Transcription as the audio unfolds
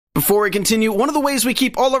Before we continue, one of the ways we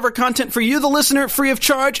keep all of our content for you, the listener, free of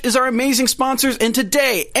charge is our amazing sponsors, and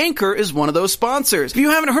today, Anchor is one of those sponsors. If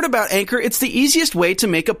you haven't heard about Anchor, it's the easiest way to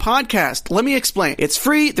make a podcast. Let me explain. It's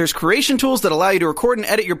free, there's creation tools that allow you to record and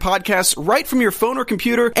edit your podcasts right from your phone or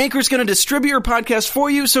computer. Anchor's going to distribute your podcast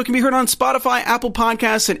for you so it can be heard on Spotify, Apple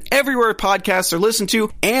Podcasts, and everywhere podcasts are listened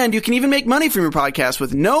to, and you can even make money from your podcast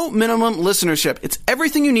with no minimum listenership. It's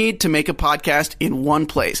everything you need to make a podcast in one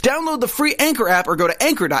place. Download the free Anchor app or go to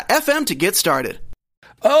anchor.fm to get started.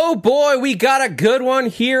 Oh boy, we got a good one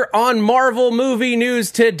here on Marvel Movie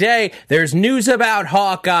News today. There's news about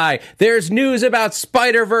Hawkeye, there's news about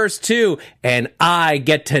Spider-Verse 2, and I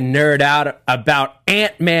get to nerd out about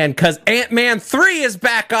Ant-Man, because Ant-Man 3 is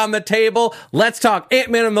back on the table. Let's talk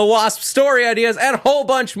Ant-Man and the Wasp story ideas and a whole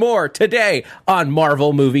bunch more today on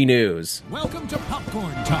Marvel Movie News. Welcome to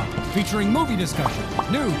Popcorn Talk, featuring movie discussion,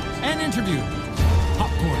 news, and interviews.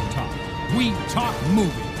 Popcorn Talk, we talk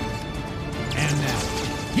movies. And now,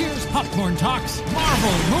 here's Popcorn Talk's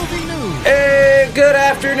Marvel Movie News. Hey, good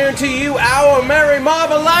afternoon to you, our merry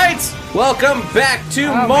Marvelites. Welcome back to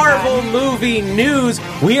Marvel Movie News.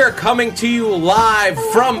 We are coming to you live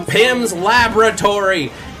from Pym's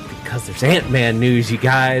laboratory because there's Ant-Man news, you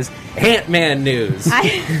guys. Ant-Man news.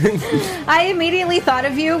 I immediately thought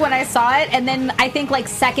of you when I saw it, and then I think like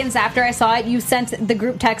seconds after I saw it, you sent the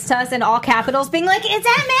group text to us in all capitals being like, it's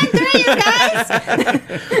Ant-Man 3, you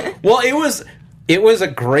guys! Well, it was a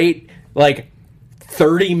great,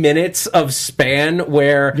 30 minutes of span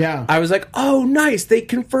where I was like, oh, nice, they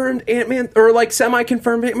confirmed Ant-Man, or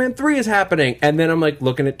semi-confirmed Ant-Man 3 is happening. And then I'm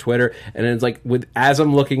looking at Twitter, and it's as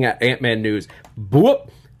I'm looking at Ant-Man news, boop,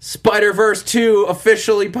 Spider-Verse 2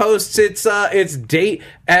 officially posts its date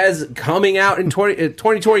as coming out in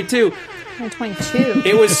 2022. 2022.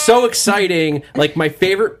 It was so exciting. One of my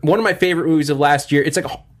favorite movies of last year. It's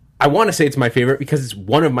I want to say it's my favorite because it's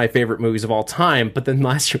one of my favorite movies of all time, but then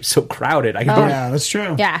last year was so crowded. Yeah, that's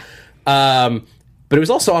true. Yeah. But it was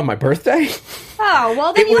also on my birthday. Oh,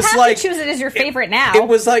 well, then you have to choose it as your favorite now. It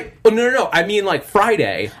was no. I mean,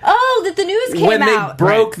 Friday. Oh, that the news came out. When they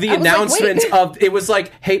broke the announcement of, it was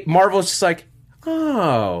hey, Marvel's just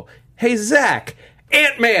oh, hey, Zach,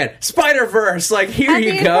 Ant-Man, Spider-Verse, here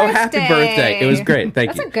you go. Happy birthday. It was great.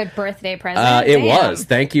 Thank you. That's a good birthday present. It was.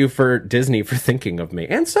 Thank you for Disney for thinking of me.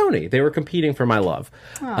 And Sony. They were competing for my love.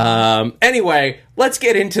 Anyway, let's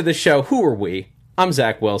get into the show. Who are we? I'm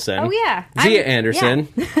Zach Wilson. Oh, yeah. Zia Anderson.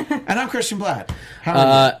 Yeah. And I'm Christian Blatt. How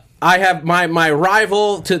are you? I have my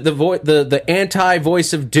rival to the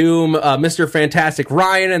anti-voice of doom, Mr. Fantastic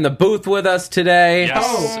Ryan, in the booth with us today.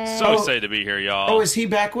 Yes. So excited to be here, y'all. Oh, is he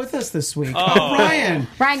back with us this week? Oh, Ryan.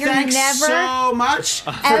 Ryan, you're thanks never, so much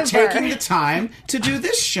for taking the time to do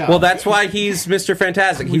this show. Well, that's why he's Mr.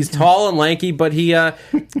 Fantastic. He's tall and lanky, but he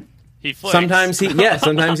flakes. Sometimes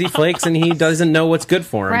he flakes and he doesn't know what's good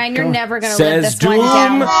for him. Ryan, you're never going to live this Doom. one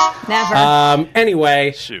down. Never.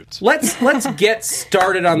 Anyway, shoot. Let's get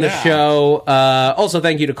started on the show. Also,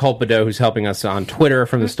 thank you to Colpado, who's helping us on Twitter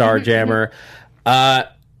from the Star Jammer.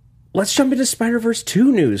 Let's jump into Spider-Verse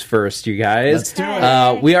 2 news first, you guys. Let's do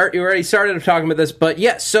it. We already started talking about this, but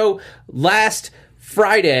so last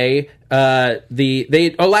Friday,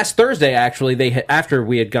 last Thursday actually, after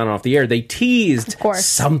we had gone off the air, they teased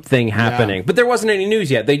something happening, but there wasn't any news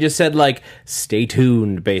yet. They just said stay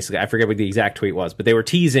tuned. Basically, I forget what the exact tweet was, but they were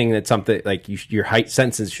teasing that something your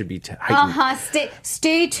senses should be heightened.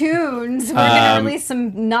 Stay tuned. We're going to release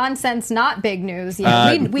some nonsense, not big news.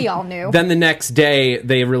 Yeah, we all knew. Then the next day,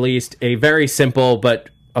 they released a very simple but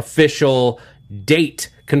official date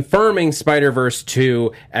confirming Spider-Verse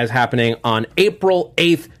 2 as happening on April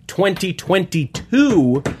 8th,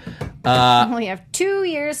 2022. We only have 2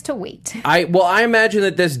 years to wait. I imagine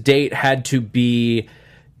that this date had to be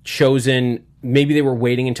chosen. Maybe they were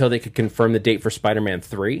waiting until they could confirm the date for Spider-Man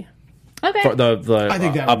 3. Okay. For the I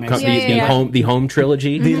think that would make sense. the home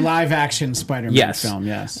trilogy. The live-action Spider-Man film,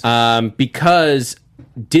 yes. Because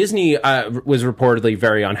Disney was reportedly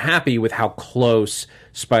very unhappy with how close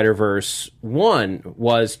Spider-Verse 1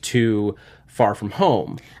 was to Far From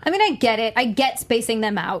Home. I mean, I get it. I get spacing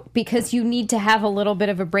them out because you need to have a little bit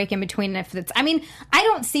of a break in between. I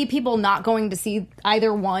don't see people not going to see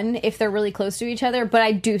either one if they're really close to each other, but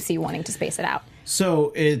I do see wanting to space it out.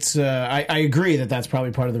 So it's, I agree that that's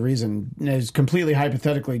probably part of the reason. It's completely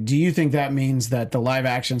hypothetically, do you think that means that the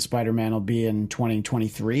live-action Spider-Man will be in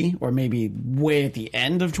 2023 or maybe way at the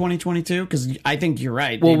end of 2022? Because I think you're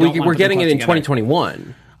right. Well, we're getting it in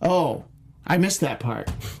 2021. Oh, I missed that part.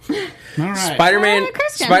 All right.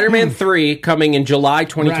 Spider-Man 3 coming in July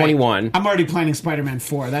 2021. Right. I'm already planning Spider-Man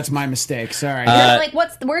 4. That's my mistake. Sorry.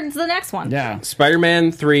 Where's the next one? Yeah.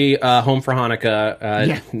 Spider-Man 3, Home for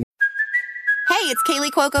Hanukkah. it's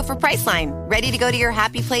Kaylee Cuoco for Priceline. Ready to go to your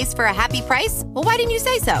happy place for a happy price? Well, why didn't you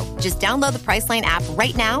say so? Just download the Priceline app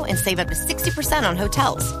right now and save up to 60% on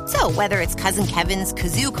hotels. So whether it's Cousin Kevin's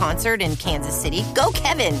Kazoo Concert in Kansas City, go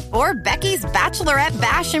Kevin, or Becky's Bachelorette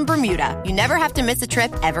Bash in Bermuda, you never have to miss a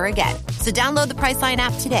trip ever again. So download the Priceline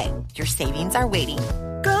app today. Your savings are waiting.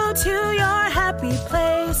 Go to your happy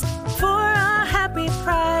place for a happy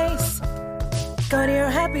price. Go to your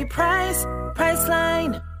happy price,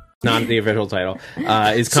 Priceline. Not the official title,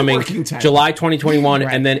 is coming July 2021,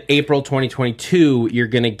 right. And then April 2022, you're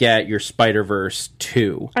going to get your Spider-Verse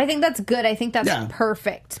 2. I think that's good. I think that's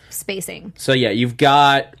perfect spacing. So yeah, you've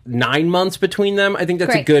got 9 months between them. I think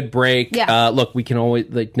that's a good break. Yeah. Look, we can always,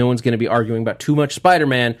 no one's going to be arguing about too much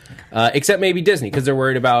Spider-Man, except maybe Disney, because they're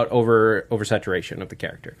worried about oversaturation of the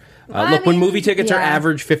character. Look, when movie tickets are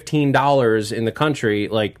average $15 in the country,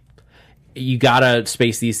 you gotta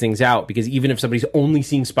space these things out, because even if somebody's only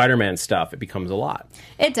seeing Spider-Man stuff, it becomes a lot.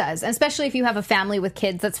 It does, especially if you have a family with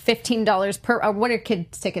kids. That's $15 per. What are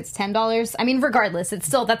kids' tickets? $10. I mean, regardless,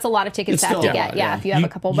 that's a lot of tickets to have to get. Yeah, if you have a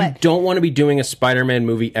couple. But you don't want to be doing a Spider-Man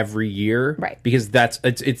movie every year, right? Because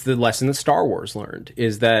it's the lesson that Star Wars learned,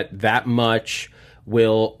 is that much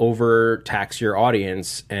will overtax your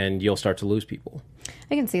audience, and you'll start to lose people.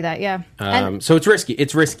 I can see that, yeah. So it's risky.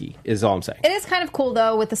 It's risky, is all I'm saying. It is kind of cool,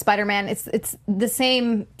 though, with the Spider-Man. It's the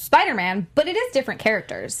same Spider-Man, but it is different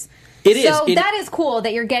characters. It is. So that is cool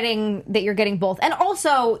that you're getting both. And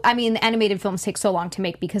also, I mean, animated films take so long to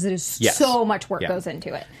make because it is so much work goes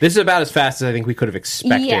into it. This is about as fast as I think we could have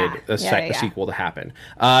expected a sequel to happen.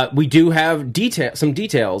 We do have some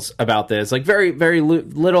details about this, very, very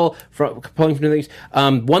little pulling from things.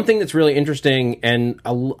 One thing that's really interesting and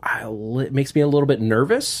it makes me a little bit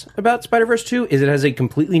nervous about Spider-Verse 2 is it has a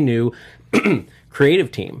completely new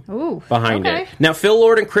creative team behind it. Now, Phil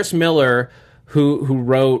Lord and Chris Miller, who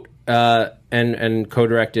wrote and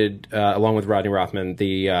co-directed along with Rodney Rothman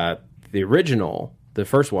the original, the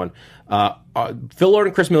first one. Phil Lord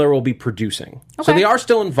and Chris Miller will be producing, so they are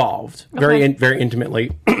still involved very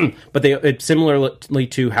intimately. But it's similarly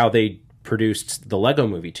to how they produced the Lego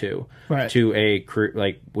Movie 2 to a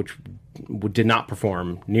which did not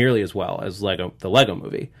perform nearly as well as the Lego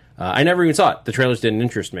Movie. I never even saw it. The trailers didn't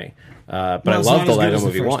interest me. But I love the Lego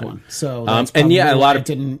Movie 1. So that's and a lot of it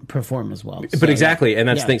didn't perform as well. But exactly, and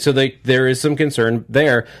that's the thing. So there is some concern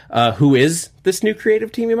there. Who is this new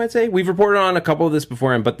creative team, you might say? We've reported on a couple of this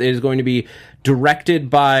beforehand, but it is going to be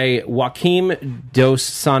directed by Joaquim dos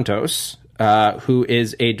Santos, who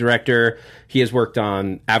is a director. He has worked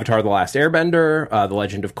on Avatar: The Last Airbender, The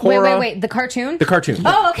Legend of Korra. Wait, the cartoon? The cartoon.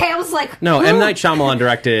 Oh, okay, I was like... No, M. Night Shyamalan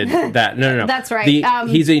directed that. No. That's right.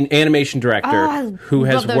 He's an animation director who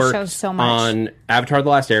has worked so much on Avatar: The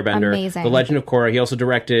Last Airbender, Amazing. The Legend of Korra. He also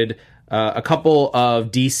directed a couple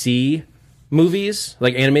of DC movies,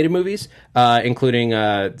 animated movies, including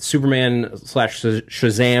Superman /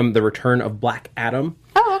 Shazam: The Return of Black Adam.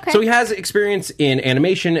 Oh, okay. So he has experience in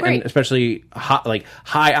animation and especially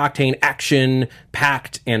high octane action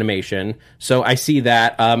packed animation. So I see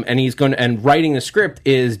that, and writing the script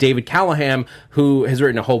is David Callahan, who has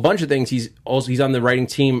written a whole bunch of things. He's on the writing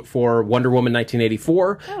team for Wonder Woman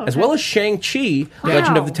 1984, as well as Shang-Chi,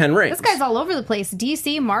 Legend of the Ten Rings. This guy's all over the place.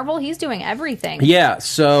 DC, Marvel, he's doing everything. Yeah.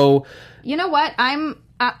 So you know what? I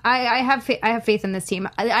have faith in this team,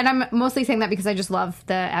 and I'm mostly saying that because I just love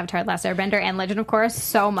the Avatar: The Last Airbender and Legend of Korra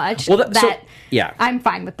so much I'm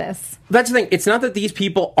fine with this. That's the thing. It's not that these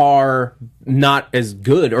people are not as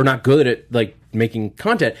good or not good at making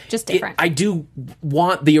content. Just different. I do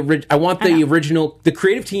want the original. The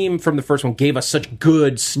creative team from the first one gave us such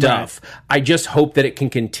good stuff. Right. I just hope that it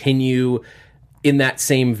can continue in that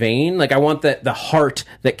same vein. I want the heart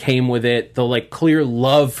that came with it, the clear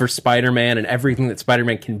love for Spider-Man and everything that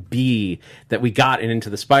Spider-Man can be that we got in Into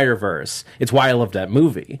the Spider-Verse. It's why I love that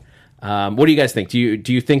movie. What do you guys think? Do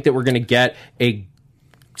you think that we're going to get a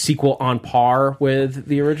sequel on par with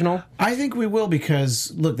the original? I think we will,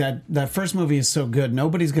 because look, that first movie is so good.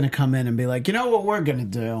 Nobody's going to come in and be like, you know what we're going to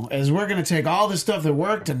do is we're going to take all the stuff that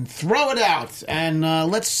worked and throw it out, and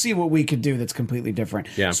let's see what we could do that's completely different.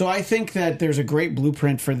 Yeah. So I think that there's a great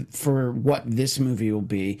blueprint for what this movie will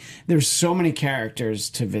be. There's so many characters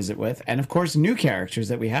to visit with, and of course new characters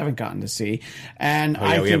that we haven't gotten to see. And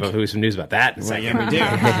we have some news about that in a second.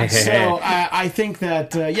 Yeah, we do. So I think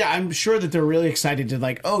that I'm sure that they're really excited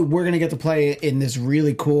to we're going to get to play in this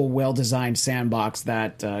really cool, well-designed sandbox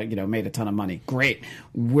that made a ton of money. Great.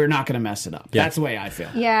 We're not going to mess it up. Yeah. That's the way I feel.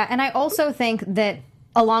 Yeah, and I also think that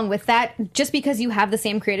along with that, just because you have the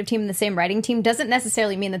same creative team and the same writing team doesn't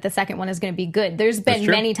necessarily mean that the second one is going to be good. There's been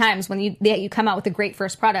many times when you come out with a great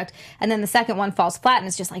first product and then the second one falls flat and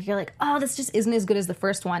it's just like, you're like, oh, this just isn't as good as the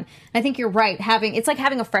first one. And I think you're right. It's like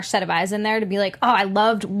having a fresh set of eyes in there to be like, oh, I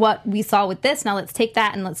loved what we saw with this. Now let's take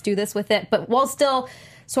that and let's do this with it. But while still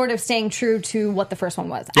sort of staying true to what the first one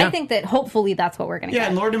was. Yeah. I think that hopefully that's what we're going to get. Yeah,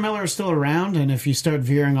 and Lord and Miller are still around, and if you start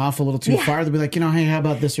veering off a little too far, they'll be like, hey, how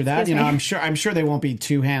about this or that? I'm sure they won't be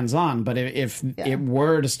too hands-on, but if it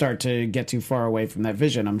were to start to get too far away from that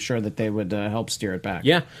vision, I'm sure that they would help steer it back.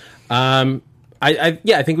 Yeah. I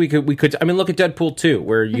think we could. I mean, look at Deadpool 2,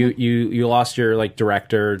 where you lost your like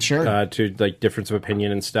director to like difference of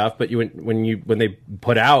opinion and stuff, but when they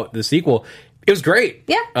put out the sequel, it was great.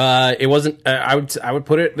 Yeah. It wasn't. I would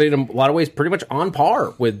put it in a lot of ways pretty much on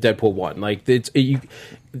par with Deadpool 1. Like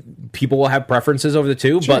people will have preferences over the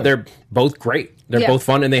two, but they're both great. They're both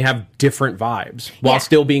fun, and they have different vibes while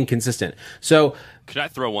still being consistent. So. Could I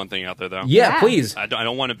throw one thing out there, though? Yeah, please. I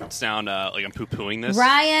don't want to sound like I'm poo-pooing this.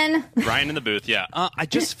 Ryan in the booth, yeah. I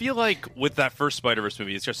just feel like with that first Spider-Verse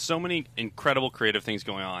movie, it's just so many incredible creative things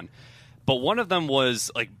going on. But one of them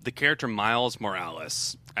was like the character Miles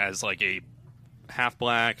Morales as like a half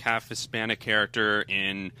black, half Hispanic character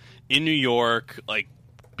in New York, like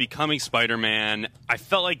becoming Spider-Man. I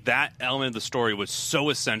felt like that element of the story was so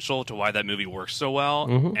essential to why that movie works so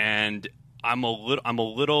well, and I'm a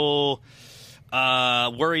little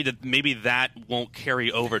worried that maybe that won't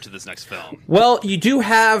carry over to this next film. Well, you do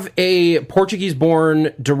have a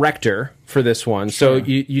Portuguese-born director for this one, so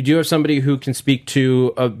you do have somebody who can speak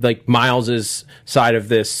to like Miles's side of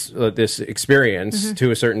this experience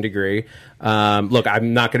to a certain degree. Look,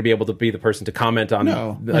 I'm not going to be able to be the person to comment on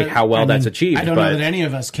how well that's achieved. I don't know that any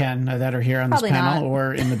of us can that are here on this panel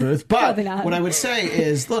or in the booth. But what I would say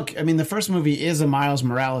is, look, I mean, the first movie is a Miles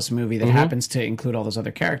Morales movie that happens to include all those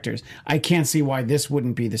other characters. I can't see why this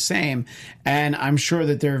wouldn't be the same. And I'm sure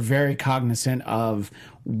that they're very cognizant of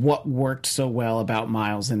what worked so well about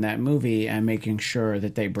Miles in that movie and making sure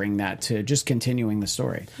that they bring that to just continuing the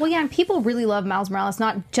story. Well, yeah, and people really love Miles Morales,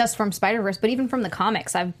 not just from Spider-Verse, but even from the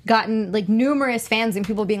comics. I've gotten like numerous fans and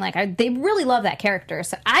people being like, they really love that character.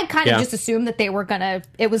 So I kind of just assumed that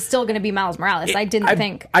it was still going to be Miles Morales. I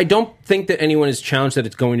don't think that anyone is challenged that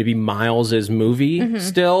it's going to be Miles's movie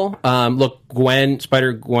still. Look,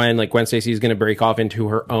 Spider-Gwen, like Gwen Stacy is going to break off into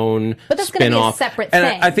her own but that's spin-off. Going to be a separate thing.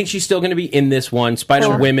 And I think she's still going to be in this one.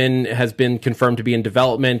 Spider-Women has been confirmed to be in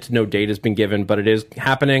development. No date has been given, but it is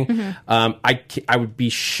happening. I would be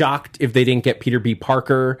shocked if they didn't get Peter B.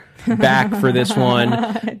 Parker back for this one.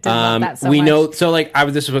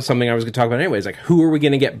 This was something I was going to talk about anyways. Like, who are we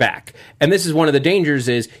going to get back? And this is one of the dangers: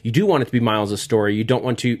 is you do want it to be Miles' story. You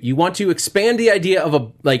want to expand the idea of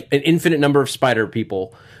an infinite number of Spider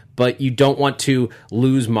people, but you don't want to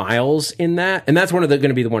lose Miles in that. And that's going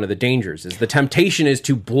to be one of the dangers. Is the temptation is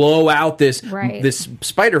to blow out this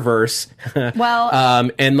Spider-Verse,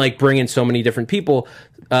 and like bring in so many different people.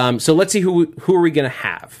 So let's see who are we going to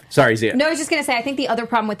have? Sorry, Zia. No, I was just going to say, I think the other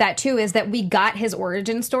problem with that, too, is that we got his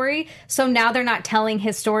origin story, so now they're not telling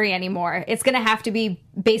his story anymore. It's going to have to be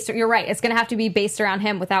you're right, it's going to have to be based around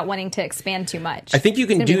him without wanting to expand too much. I think you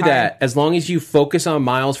can do that as long as you focus on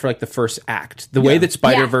Miles for like the first act. The way that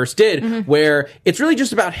Spider-Verse did, where it's really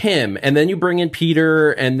just about him, and then you bring in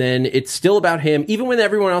Peter, and then it's still about him. Even when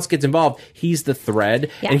everyone else gets involved, he's the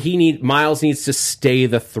thread, and Miles needs to stay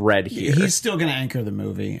the thread here. He's still going to anchor the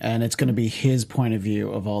movie, and it's going to be his point of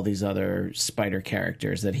view of all these other Spider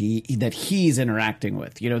characters that he's interacting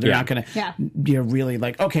with. They're not going to really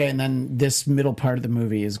like, okay, and then this middle part of the movie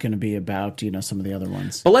is going to be about some of the other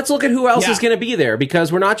ones. But let's look at who else is going to be there,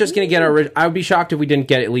 because we're not just going to get I would be shocked if we didn't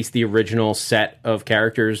get at least the original set of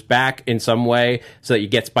characters back in some way, so that you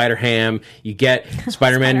get Spider-Ham, you get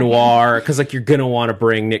Spider-Man Noir, because like you're going to want to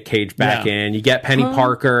bring Nick Cage back in. You get Penny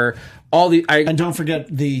Parker. And don't forget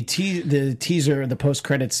the teaser, the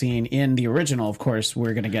post-credit scene in the original. Of course,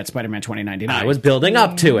 we're going to get Spider-Man 2099. I was building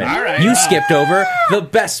up to it. All right. You skipped over the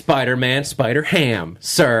best Spider-Man, Spider-Ham,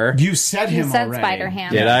 sir. You said him already. You said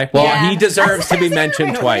Spider-Ham. Did I? Well, he deserves to be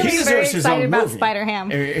mentioned twice. He deserves his own movie. Spider-Ham.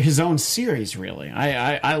 His own series, really.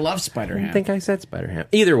 I love Spider-Ham. I think I said Spider-Ham.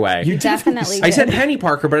 Either way. You definitely did. I said Penny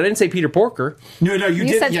Parker, but I didn't say Peter Porker. No, you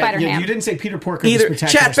did. said Spider-Ham. You didn't say Peter Porker. Either.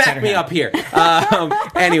 Chat, back me up here.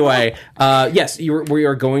 Anyway, yes. We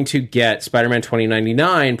are going to get Spider-Man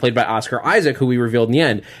 2099, played by Oscar Isaac, who we revealed in the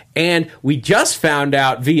end. And we just found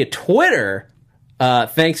out via Twitter,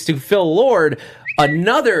 thanks to Phil Lord,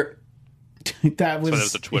 another That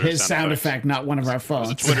was a Twitter his sound effect, not one of our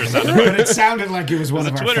phones. It was a Twitter sound effect. But it sounded like it was one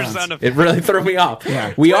of our Twitter phones. sound effect. It really threw me off.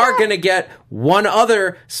 Yeah. We are going to get one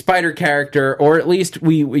other Spider character, or at least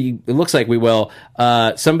we it looks like we will.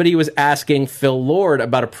 Somebody was asking Phil Lord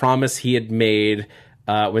about a promise he had made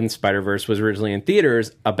when Spider-Verse was originally in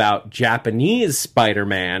theaters about Japanese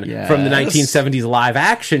Spider-Man from the 1970s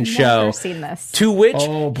live-action show. Never seen this. To which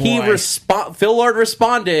Phil Lord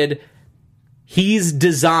responded, he's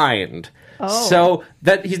designed. So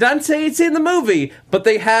that he's not saying it's in the movie, but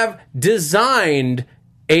they have designed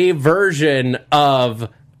a version of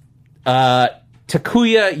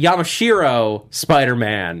Takuya Yamashiro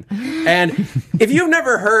Spider-Man. And if you've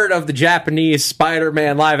never heard of the Japanese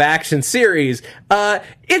Spider-Man live-action series,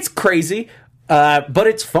 it's crazy, but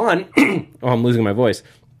it's fun. Oh, I'm losing my voice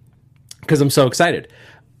because I'm so excited.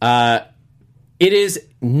 It is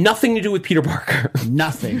nothing to do with Peter Parker.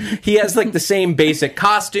 Nothing. He has like the same basic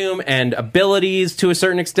costume and abilities to a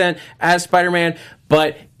certain extent as Spider-Man,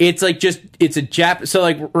 but it's like it's a So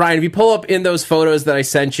like, Ryan, if you pull up in those photos that I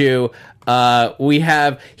sent you, we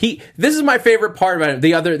have this is my favorite part about it.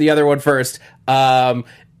 The other one first.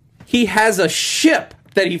 He has a ship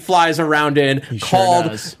that he flies around in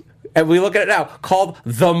called, and we look at it now, called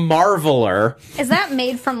the Marveler. Is that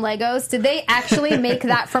made from Legos? Did they actually make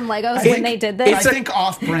that from Legos when they did this? I think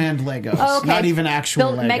off-brand Legos, not even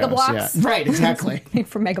actual Legos. Mega Bloks? Yeah. Right, exactly. Made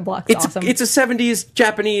from Mega Bloks. Awesome. It's a 70s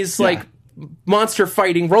Japanese like monster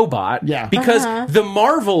fighting robot. Yeah. Because the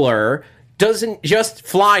Marveler doesn't just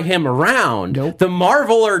fly him around. Nope. The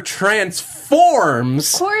Marveler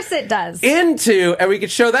transforms. Of course it does. Into, and we can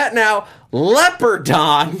show that now,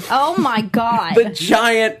 Leopardon. Oh my god. The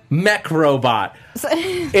giant mech robot.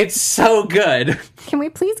 It's so good. Can we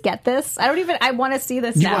please get this? I want to see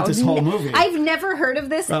this You now. want this whole movie. I've never heard of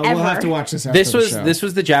this ever. We'll have to watch this after the show. This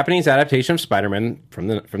was the Japanese adaptation of Spider-Man from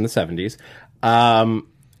the 70s.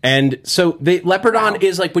 And so the Leopardon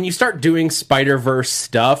is like, when you start doing Spider-Verse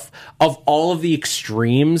stuff, of all of the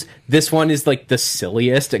extremes, this one is like the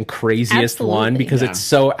silliest and craziest one because it's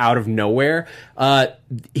so out of nowhere.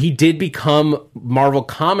 He did become Marvel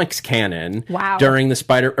Comics canon during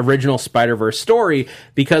the original Spider-Verse story,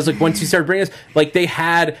 because like once you started bringing this, like they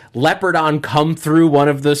had Leopardon come through one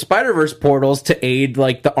of the Spider-Verse portals to aid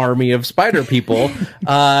like the army of Spider people.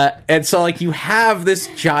 And so like you have this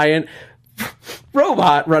giant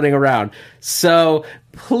robot running around. So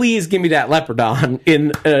please give me that Leopardon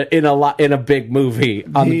in a big movie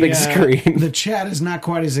on the big screen. The chat is not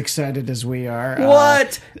quite as excited as we are.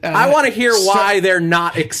 What? I want to hear why they're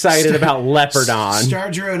not excited about Leopardon.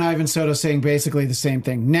 Star-Drew and Ivan Soto saying basically the same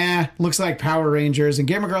thing. Nah, looks like Power Rangers. And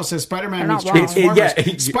Gamer Girl says Spider-Man meets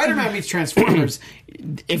Transformers. Spider-Man meets Transformers.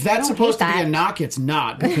 If that's supposed to be a knock, it's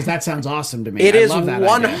not, because that sounds awesome to me. It is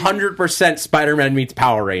 100% Spider-Man meets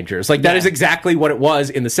Power Rangers. Like, that is exactly what it was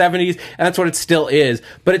in the 70s, and that's what it still is.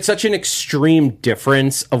 But it's such an extreme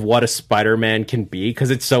difference of what a Spider-Man can be, because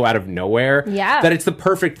it's so out of nowhere, that it's the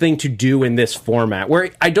perfect thing to do in this format, where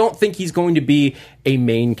I don't think he's going to be a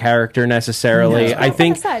main character necessarily. I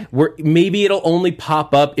think maybe it'll only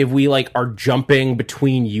pop up if we like are jumping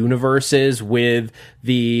between universes with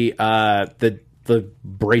the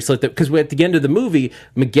bracelet, because at the end of the movie,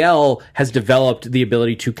 Miguel has developed the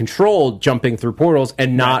ability to control jumping through portals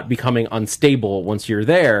and not becoming unstable once you're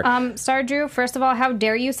there. Star-Drew, first of all, how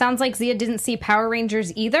dare you? Sounds like Zia didn't see Power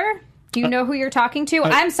Rangers either. Do you know who you're talking to?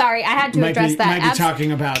 I'm sorry, I had to address that. Might be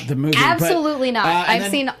talking about the movie. Absolutely not.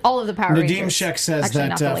 I've seen all of the Power Rangers. Nadim Sheikh says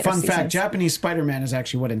that, fun fact, Japanese Spider-Man is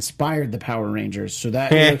actually what inspired the Power Rangers. So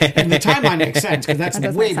that, and the timeline makes sense, because that's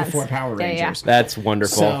way before Power Rangers. That's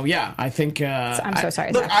wonderful. So, yeah, I think... I'm so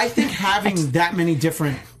sorry, Look, Zach. I think having that many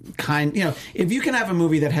different if you can have a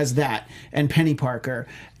movie that has that, and Penny Parker,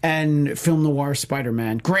 and film noir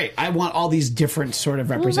Spider-Man, great. I want all these different sort of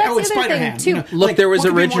representations. That's the other Spider-Man thing, too. Look, there was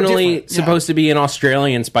originally supposed to be an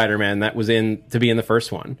Australian Spider-Man that was to be in the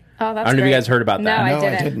first one. Oh, that's I don't know if you guys heard about that. No,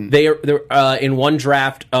 I didn't. They in one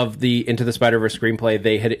draft of the Into the Spider-Verse screenplay,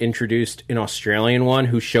 they had introduced an Australian one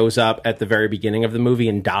who shows up at the very beginning of the movie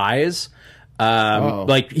and dies.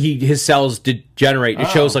 Like his cells degenerate. It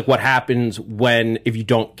shows like what happens if you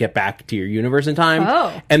don't get back to your universe in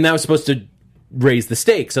time. And that was supposed to raise the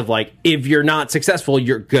stakes of like, if you're not successful,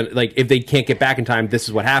 you're gonna, like, if they can't get back in time, this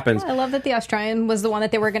is what happens. I love that the Australian was the one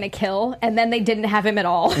that they were going to kill, and then they didn't have him at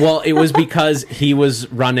all. Well, it was because he was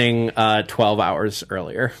running 12 hours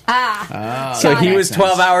earlier. So he was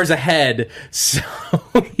 12 hours ahead, so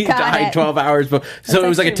he died 12 hours before. So it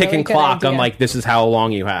was like a ticking clock on like, this is how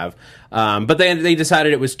long you have. But they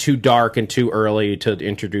decided it was too dark and too early to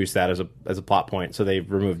introduce that as a plot point, so they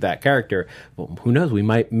removed that character. Well, who knows? We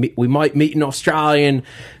might meet an Australian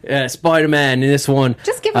Spider-Man in this one.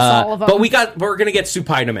 Just give us all of them. But we're gonna get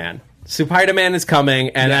Spider-Man. Spider-Man is coming,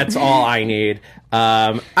 and that's all I need.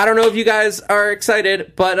 I don't know if you guys are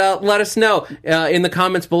excited, but let us know in the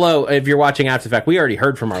comments below if you're watching After the Fact. We already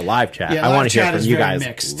heard from our live chat. I want to hear from you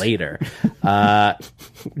guys later.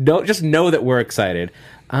 Just know that we're excited.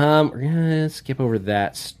 We're going to skip over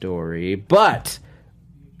that story, but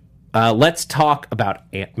let's talk about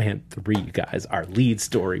Ant-Man 3, you guys, our lead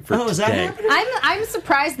story for today. Is that happening? I'm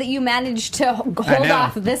surprised that you managed to hold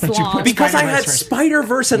off this long. Because I had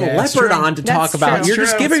Spider-Verse and Leopard on to talk about. You're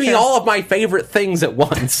just giving me all of my favorite things at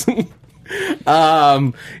once.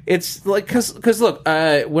 It's like because look,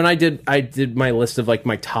 when I did my list of like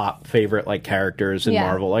my top favorite like characters in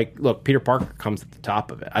Marvel, like look, Peter Parker comes at the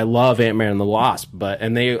top of it. I love Ant-Man and the Wasp,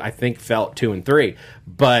 and they I think felt 2 and 3,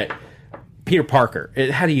 but Peter Parker,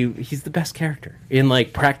 he's the best character in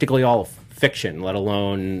like practically all of fiction, let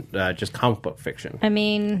alone just comic book fiction. I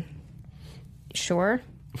mean, sure.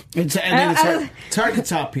 It's hard to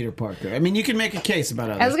top Peter Parker. I mean, you can make a case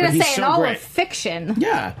about others. I was going to say, in all great. of fiction.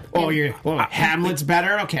 Yeah. Hamlet's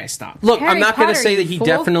better? Okay, stop. Look, Harry I'm not going to Potter, say that he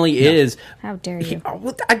definitely is. How dare you?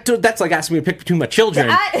 That's like asking me to pick between my children.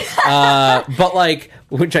 But like,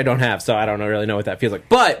 which I don't have, so I don't really know what that feels like.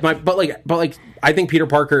 But I think Peter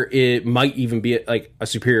Parker might even be like a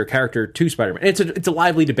superior character to Spider-Man. It's a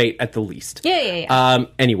lively debate at the least. Yeah.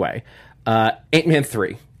 Anyway, Ant-Man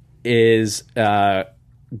 3 is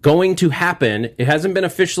going to happen. It hasn't been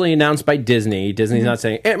officially announced by Disney. Disney's not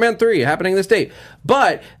saying Ant-Man 3 happening this date.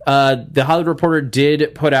 But the Hollywood Reporter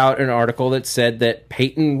did put out an article that said that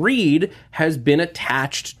Peyton Reed has been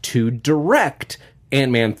attached to direct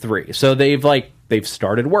Ant-Man 3. So they've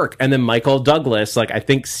started work. And then Michael Douglas, like I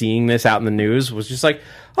think seeing this out in the news, was just like,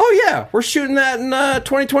 oh yeah, we're shooting that in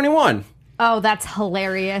 2021. Oh, that's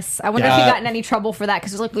hilarious. I wonder if he got in any trouble for that,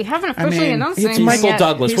 because like, we haven't officially announced it's anything Michael yet.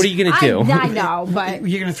 Douglas. What are you going to do? I know, but...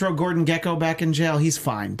 You're going to throw Gordon Gekko back in jail? He's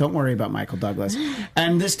fine. Don't worry about Michael Douglas.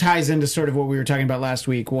 And this ties into sort of what we were talking about last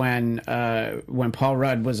week when Paul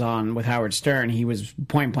Rudd was on with Howard Stern. He was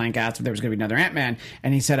point blank asked if there was going to be another Ant-Man,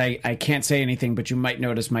 and he said, I can't say anything, but you might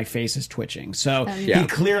notice my face is twitching. So he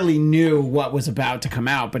clearly knew what was about to come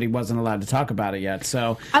out, but he wasn't allowed to talk about it yet.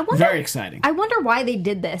 So very exciting. I wonder why they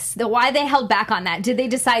did this, why they held back on that. Did they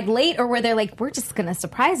decide late, or were they like, we're just going to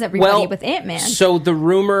surprise everybody with Ant-Man? So the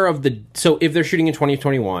rumor of so if they're shooting in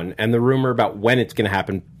 2021, and the rumor about when it's going to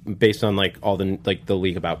happen, based on like all the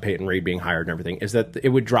leak about Peyton Reed being hired and everything, is that it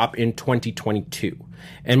would drop in 2022,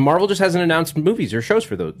 and Marvel just hasn't announced movies or shows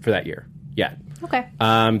for that year yet. Okay.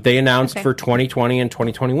 They announced for 2020 and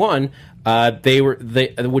 2021.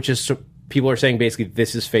 Which is. People are saying basically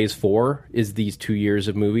this is phase 4 is these 2 years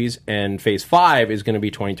of movies, and phase 5 is going to be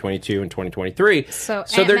 2022 and 2023. So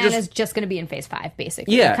Ant-Man is just going to be in phase 5,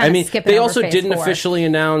 basically. Yeah, I mean, they also didn't officially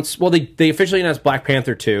announce. Well, they officially announced Black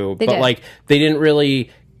Panther 2, but like they didn't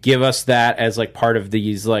really give us that as like part of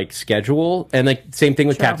these like schedule. And like same thing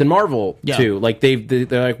with Captain Marvel too. Like they're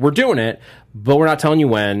like, we're doing it, but we're not telling you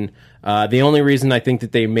when. The only reason I think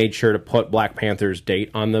that they made sure to put Black Panther's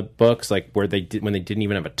date on the books, like when they didn't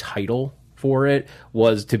even have a title for it,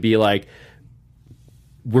 was to be like,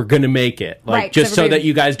 we're gonna make it, like right, just so that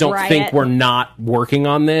you guys don't think we're not working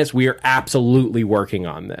on this. We are absolutely working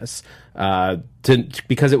on this,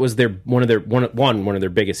 because it was one of their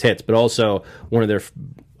biggest hits, but also one of their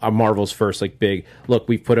Marvel's first like big look.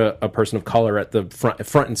 We've put a person of color at the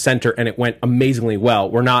front and center, and it went amazingly well.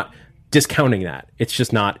 We're not discounting that. It's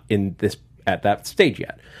just not at that stage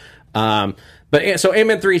yet. But so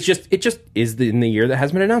Ant-Man 3 is in the year that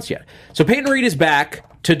hasn't been announced yet. So Peyton Reed is back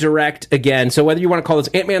to direct again. So whether you want to call this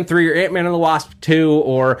Ant-Man 3 or Ant-Man and the Wasp 2,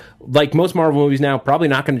 or like most Marvel movies now, probably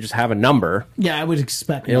not going to just have a number. Yeah, I would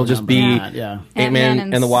expect it'll just be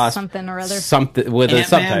Ant-Man and the Wasp, something or other, something with a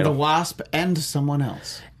subtitle. Ant-Man, the Wasp, and someone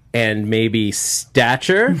else. And maybe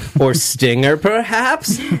Stature or Stinger,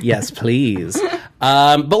 perhaps? Yes, please.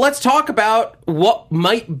 But let's talk about what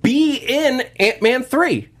might be in Ant-Man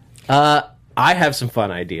 3. I have some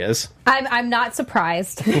fun ideas. I'm not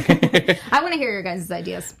surprised. I want to hear your guys'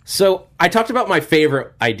 ideas. So I talked about my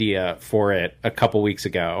favorite idea for it a couple weeks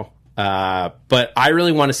ago. But I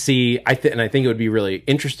really want to see, and I think it would be really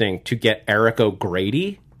interesting to get Eric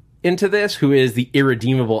O'Grady into this, who is the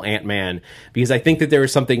irredeemable Ant-Man, because I think that there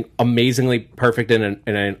is something amazingly perfect in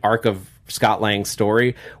an arc of Scott Lang's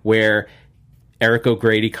story where Eric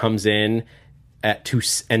O'Grady comes in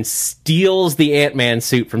and steals the Ant-Man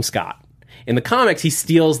suit from Scott. In the comics, he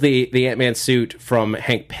steals the Ant-Man suit from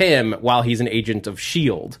Hank Pym while he's an agent of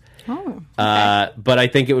S.H.I.E.L.D. Oh, okay. But I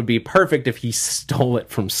think it would be perfect if he stole it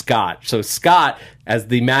from Scott. So Scott, as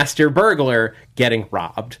the master burglar, getting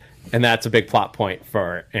robbed. And that's a big plot point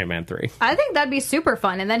for Ant-Man 3. I think that'd be super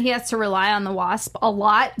fun. And then he has to rely on the Wasp a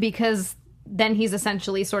lot because then he's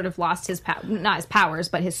essentially sort of lost his not his powers,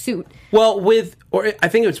 but his suit. Well, I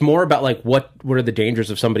think it's more about like what are the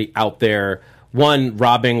dangers of somebody out there, one,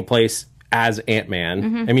 robbing a place as Ant-Man.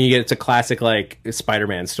 Mm-hmm. I mean, it's a classic like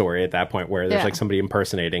Spider-Man story at that point where there's like somebody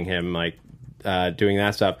impersonating him, like doing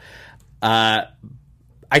that stuff.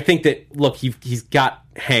 I think that, look, he's got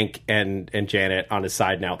Hank and Janet on his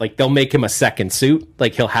side now. Like, they'll make him a second suit.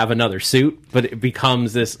 Like, he'll have another suit, but it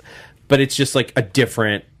becomes this... But it's just, like, a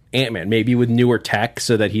different Ant-Man. Maybe with newer tech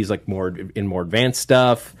so that he's, like, more advanced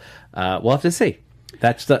stuff. We'll have to see.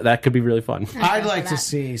 That could be really fun. I'd like to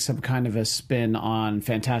see some kind of a spin on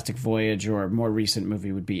Fantastic Voyage, or a more recent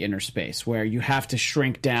movie would be Inner Space, where you have to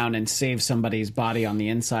shrink down and save somebody's body on the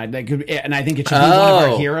inside. And I think it should be one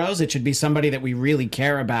of our heroes. It should be somebody that we really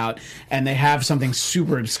care about, and they have something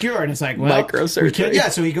super obscure, and it's like, well, microsurgery. Yeah,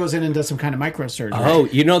 so he goes in and does some kind of microsurgery.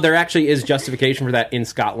 Oh, there actually is justification for that in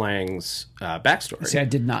Scott Lang's backstory. See, I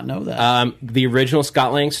did not know that. The original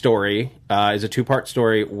Scott Lang story is a 2-part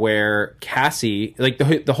story where Cassie, like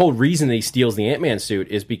the whole reason that he steals the Ant-Man suit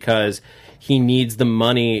is because he needs the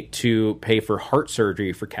money to pay for heart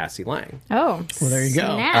surgery for Cassie Lang. Oh, well, there you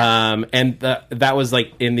go. And that was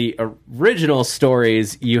like in the original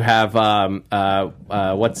stories. You have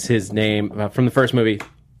what's his name from the first movie?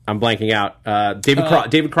 I'm blanking out.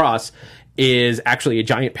 David Cross is actually a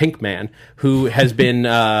giant pink man who has been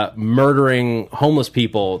murdering homeless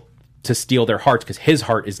people to steal their hearts because his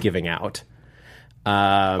heart is giving out.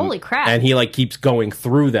 Holy crap! And he like keeps going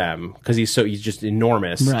through them because he's just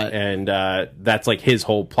enormous, right. And that's like his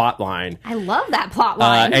whole plot line. I love that plot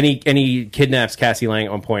line. And he kidnaps Cassie Lang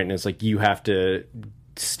at one point, and it's like, you have to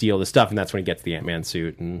steal the stuff, and that's when he gets the Ant-Man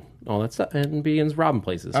suit and all that stuff, and begins robbing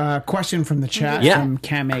places. Question from the chat from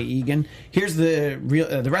Cam A. Egan. Here's the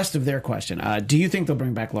rest of their question. Do you think they'll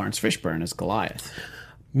bring back Lawrence Fishburne as Goliath?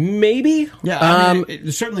 Maybe. Yeah, I mean,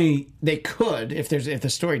 certainly they could if the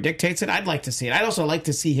story dictates it. I'd like to see it. I'd also like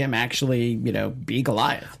to see him actually, be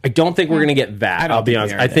Goliath. I don't think we're going to get that. I'll be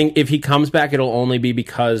honest. I think if he comes back, it'll only be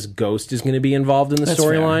because Ghost is going to be involved in the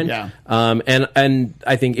storyline. Yeah. And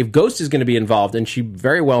I think if Ghost is going to be involved, and she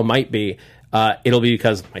very well might be, it'll be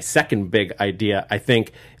because my second big idea. I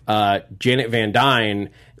think Janet Van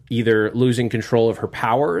Dyne either losing control of her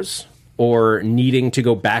powers or needing to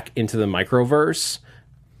go back into the microverse.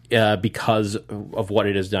 Because of what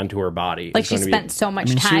it has done to her body. Like, she spent so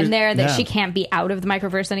much time there that she can't be out of the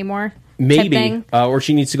microverse anymore? Maybe. Or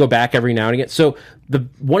she needs to go back every now and again. So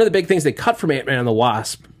one of the big things they cut from Ant-Man and the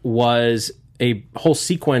Wasp was a whole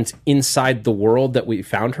sequence inside the world that we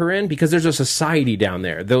found her in, because there's a society down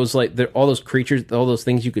there. Those all those creatures, all those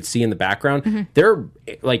things you could see in the background, they're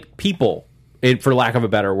like people, for lack of a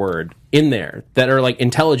better word, in there that are like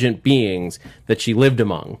intelligent beings that she lived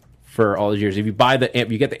among for all those years. If you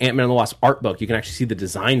you get the Ant-Man and the Wasp art book, you can actually see the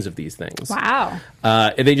designs of these things. Wow.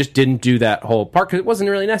 They just didn't do that whole part because it wasn't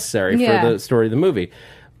really necessary for the story of the movie.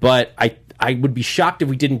 But I would be shocked if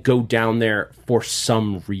we didn't go down there for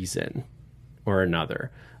some reason or another.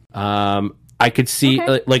 I could see,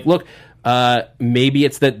 look, maybe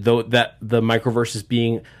it's that the microverse is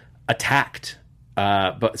being attacked.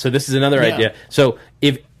 But so this is another idea. So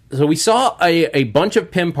we saw a bunch of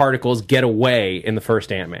Pym particles get away in the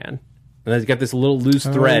first Ant-Man. And it's got this little loose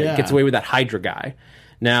thread. It gets away with that Hydra guy.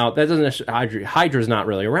 Now, that doesn't Hydra's not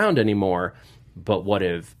really around anymore, but what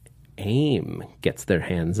if AIM gets their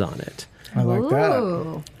hands on it? I like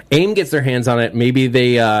that. AIM gets their hands on it. Maybe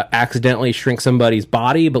they accidentally shrink somebody's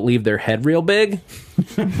body but leave their head real big.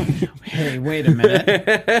 Hey, wait a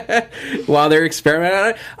minute. While they're experimenting on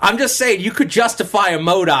it. I'm just saying, you could justify a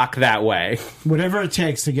MODOK that way. Whatever it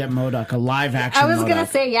takes to get MODOK, a live-action MODOK. I was going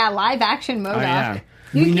to say, live-action MODOK. Yeah.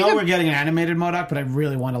 We know we're getting an animated MODOK, but I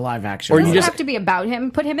really want a live-action. Or you doesn't have to be about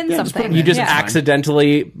him. Put him in something. You just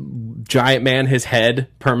accidentally giant man his head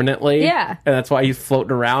permanently. Yeah. And that's why he's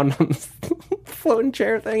floating around on this floating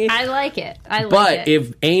chair thingy. I like it. But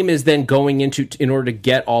if AIM is then going in order to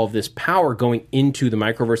get all of this power, going into the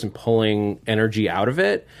microverse and pulling energy out of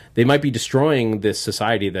it, they might be destroying this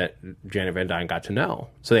society that Janet Van Dyne got to know.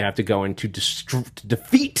 So they have to go in to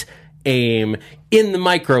defeat AIM in the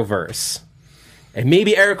microverse. And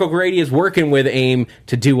maybe Eric O'Grady is working with AIM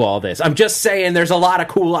to do all this. I'm just saying there's a lot of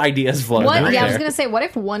cool ideas floating out there. I was going to say, what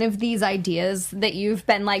if one of these ideas that you've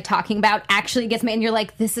been talking about actually gets made and you're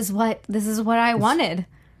like, this is what I wanted?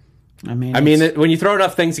 I mean, when you throw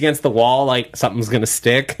enough things against the wall, like something's gonna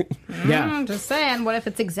stick. Yeah, I'm just saying. What if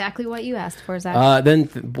it's exactly what you asked for, Zach?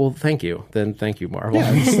 Thank you. Then thank you, Marvel.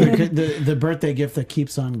 Yeah, it's the birthday gift that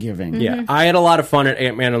keeps on giving. Yeah, I had a lot of fun at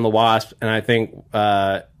Ant-Man and the Wasp, and I think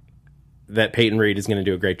that Peyton Reed is going to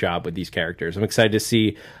do a great job with these characters. I'm excited to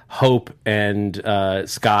see Hope and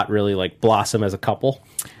Scott really like blossom as a couple.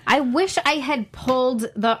 I wish I had pulled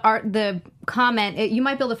the comment. You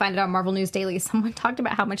might be able to find it on Marvel News Daily. Someone talked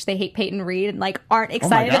about how much they hate Peyton Reed and like aren't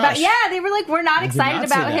excited about. Yeah, they were like, we're not excited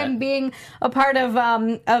about him being a part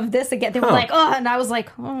of this again. They were like, oh, and I was like,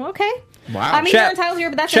 oh, okay. Wow. I mean, you're entitled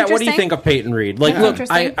here, but that's interesting. What do you think of Peyton Reed? Like, look,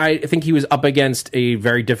 I think he was up against a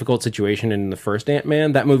very difficult situation in the first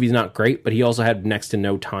Ant-Man. That movie's not great, but he also had next to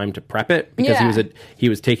no time to prep it because he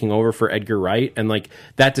was taking over for Edgar Wright, and like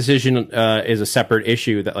that decision is a separate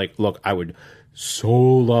issue. That like, look, I would so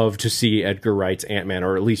love to see Edgar Wright's Ant-Man,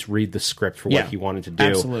 or at least read the script for what he wanted to do.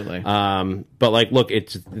 Absolutely. But like, look,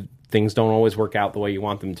 things don't always work out the way you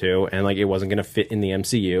want them to, and like it wasn't going to fit in the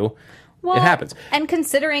MCU. Well, it happens. And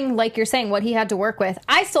considering, like you're saying, what he had to work with,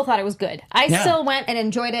 I still thought it was good. I still went and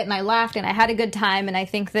enjoyed it, and I laughed, and I had a good time. And I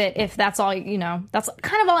think that if that's all, that's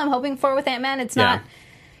kind of all I'm hoping for with Ant-Man. It's not,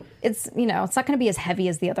 it's not going to be as heavy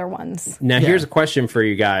as the other ones. Now, here's a question for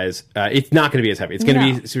you guys. It's not going to be as heavy. It's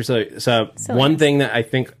going to be seriously. So one thing that I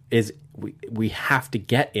think is we have to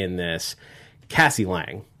get in this. Cassie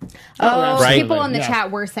Lang. People in the chat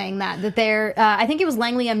were saying that they're. I think it was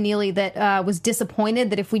Langley M. Neely that was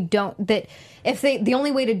disappointed that if the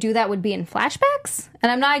only way to do that would be in flashbacks, and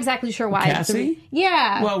I'm not exactly sure why. Cassie?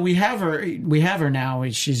 Yeah. Well, we have her now.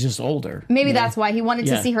 She's just older. Maybe that's why he wanted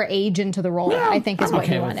to see her age into the role. I think is what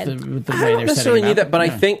he wanted. With the I way don't necessarily need that, but I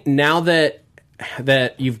think now that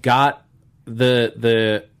you've got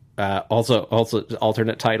the also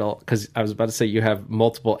alternate title, because I was about to say you have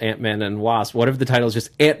multiple Ant-Man and Wasp. What if the title is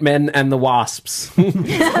just Ant-Man and the Wasps?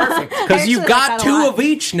 Perfect, because you've got two of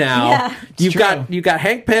each now. Yeah, you've got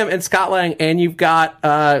Hank Pym and Scott Lang, and you've got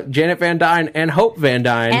Janet Van Dyne and Hope Van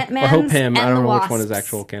Dyne, or Hope Pym. I don't know which one is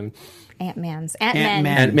actual canon. Ant-Man.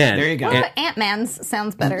 There you go. Ant-Man's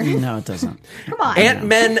sounds better. No, it doesn't. Come on.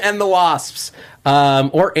 Ant-Men and the Wasps.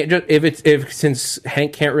 Or since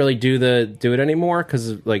Hank can't really do it anymore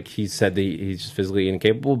because like he said he's physically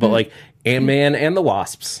incapable, but like Ant-Man and the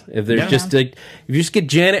Wasps. If there's if you just get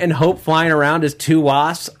Janet and Hope flying around as two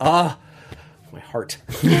wasps, my heart.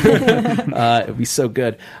 It would be so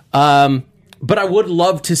good. But I would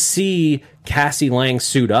love to see Cassie Lang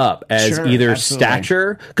suit up as either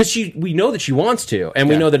Stature, because we know that she wants to, and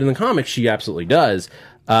we know that in the comics she absolutely does.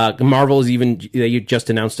 Marvel they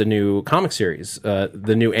just announced a new comic series.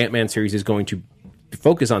 The new Ant-Man series is going to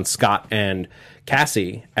focus on Scott and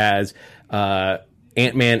Cassie as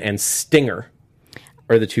Ant-Man and Stinger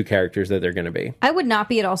are the two characters that they're going to be. I would not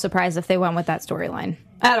be at all surprised if they went with that storyline.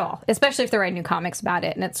 At all, especially if they're writing new comics about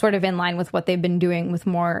it, and it's sort of in line with what they've been doing with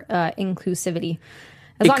more inclusivity,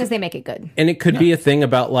 as long as they make it good. And it could be a thing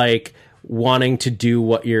about like wanting to do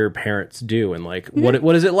what your parents do, and like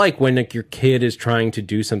what is it like when like your kid is trying to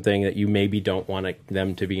do something that you maybe don't want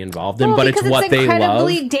them to be involved in, but it's what they love. It's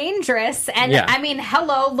incredibly dangerous, and I mean,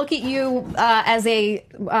 hello, look at you as a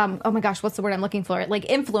oh my gosh, what's the word I'm looking for? Like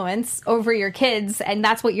influence over your kids, and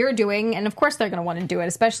that's what you're doing, and of course they're going to want to do it,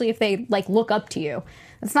 especially if they like look up to you.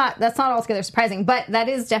 That's not altogether surprising, but that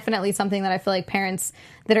is definitely something that I feel like parents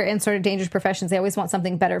that are in sort of dangerous professions, they always want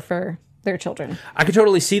something better for their children. I could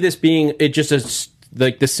totally see this being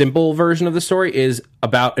like the simple version of the story is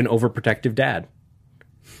about an overprotective dad.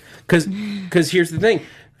 Because here's the thing.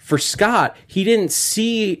 For Scott, he didn't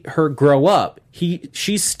see her grow up.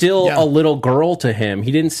 She's still a little girl to him.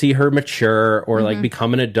 He didn't see her mature or like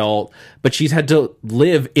become an adult, but she's had to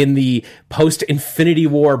live in the post-Infinity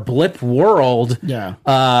War blip world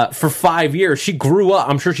for 5 years. She grew up.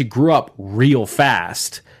 I'm sure she grew up real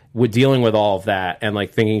fast with dealing with all of that and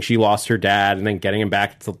like thinking she lost her dad and then getting him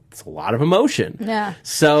back. It's a lot of emotion. Yeah.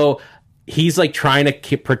 So he's like trying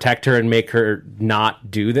to protect her and make her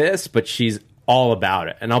not do this, but she's all about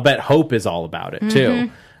it. And I'll bet Hope is all about it too.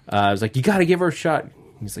 I was like, you got to give her a shot.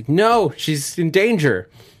 He's like, no, she's in danger.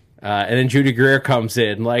 And then Judy Greer comes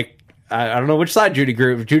in. Like, I don't know which side Judy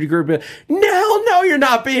Greer. Judy Greer, but no, you're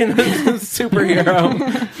not being a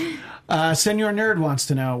superhero. Senor Nerd wants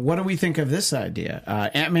to know, what do we think of this idea?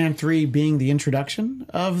 Ant-Man 3 being the introduction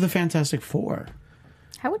of the Fantastic Four.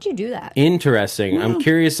 How would you do that? Interesting. Well, I'm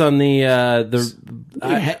curious on the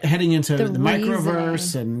heading into the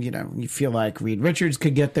microverse, and you feel like Reed Richards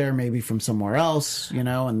could get there maybe from somewhere else,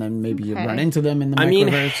 and then maybe you run into them in the microverse. I mean,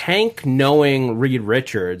 Hank knowing Reed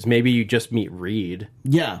Richards, maybe you just meet Reed.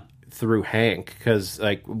 Yeah. through Hank, because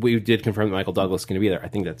like we did confirm that Michael Douglas is going to be there. I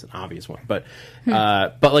think that's an obvious one, but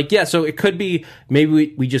like so it could be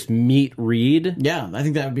maybe we just meet Reed. Yeah, I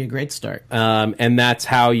think that would be a great start. And that's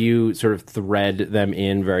how you sort of thread them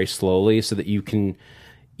in very slowly, so that you can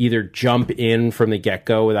either jump in from the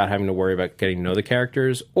get-go without having to worry about getting to know the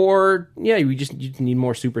characters, or you need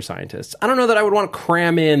more super scientists. I don't know that I would want to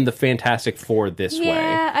cram in the Fantastic Four this way.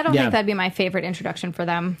 Yeah, I don't think that'd be my favorite introduction for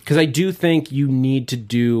them. Because I do think you need to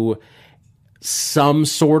do some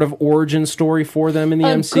sort of origin story for them in the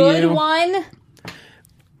MCU. A good one.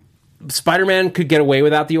 Spider-Man could get away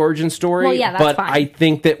without the origin story, well, yeah, that's but fine. I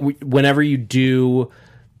think that whenever you do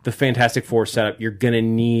the Fantastic Four setup, you're going to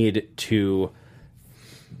need to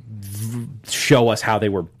show us how they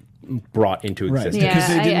were brought into existence. Right, because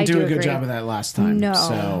they didn't do a good agree. job of that last time. No.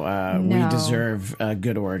 So we deserve a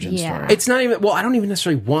good origin story. It's not even, I don't even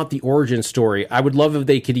necessarily want the origin story. I would love if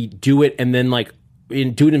they could do it and then like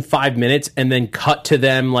do it in 5 minutes and then cut to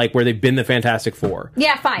them like where they've been the Fantastic Four.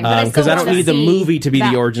 Yeah, fine. Because I don't need the movie to be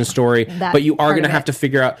the origin story, but you are going to have to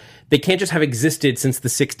figure out. They can't just have existed since the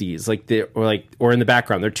 60s, or in the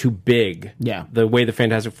background. They're too big. Yeah, the way the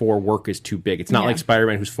Fantastic Four work is too big. It's not like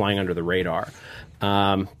Spider-Man who's flying under the radar.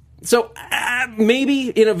 So maybe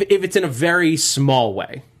if it's in a very small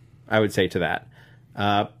way, I would say to that.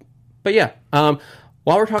 But yeah, while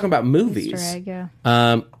we're talking about movies, Easter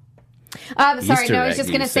egg, sorry, Easter no, I was egg, just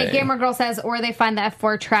going to you say, say. Gamer Girl says, or they find the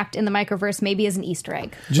F4 trapped in the microverse, maybe as an Easter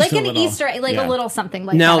egg. Just like a an little, Easter egg, like a little something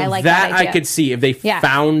like now that. I like that idea. I could see if they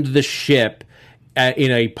found the ship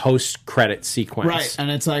in a post-credit sequence. Right,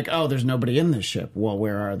 and it's like, oh, there's nobody in this ship. Well,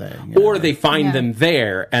 where are they? Or they find them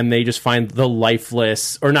there, and they just find the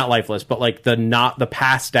lifeless, or not lifeless, but like the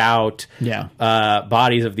passed out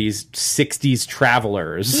bodies of these 60s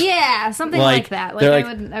travelers. Yeah, something like that. Like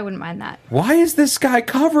I wouldn't mind that. Why is this guy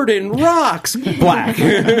covered in rocks? Black.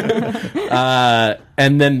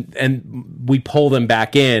 And we pull them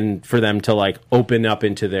back in for them to like open up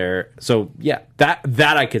into their. So yeah, that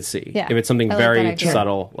I could see if it's something very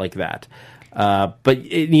subtle like that. But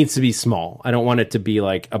it needs to be small. I don't want it to be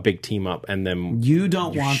like a big team up and then you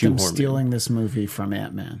don't want them stealing this movie from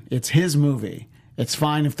Ant-Man. It's his movie. It's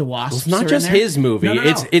fine if the Wasps. It's not just his movie. No.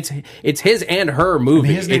 It's his and her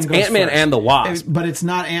movie. It's Ant-Man and the Wasp. But it's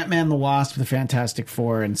not Ant-Man, the Wasp, the Fantastic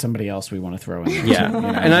Four, and somebody else we want to throw in. Yeah,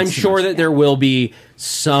 and I'm sure that there will be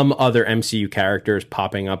some other MCU characters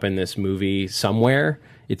popping up in this movie somewhere.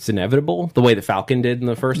 It's inevitable, the way that Falcon did in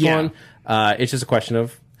the first one. It's just a question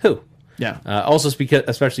of who. Yeah. Also,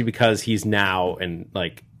 especially because he's now in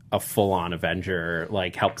like a full-on Avenger,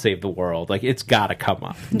 like help save the world. Like it's got to come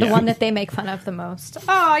up. The one that they make fun of the most.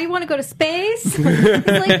 Oh, you want to go to space? It's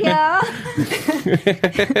like, yeah.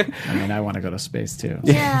 I mean, I want to go to space too.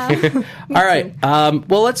 Yeah. All right.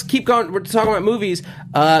 Well, let's keep going. We're talking about movies.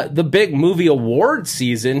 The big movie award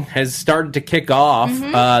season has started to kick off.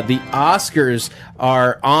 The Oscars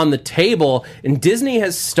are on the table, and Disney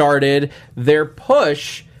has started their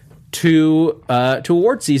push to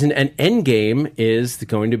award season, and Endgame is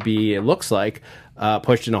going to be, it looks like,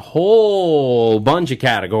 pushed in a whole bunch of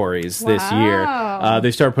categories this year.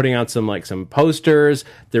 They started putting out some posters.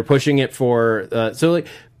 They're pushing it for so like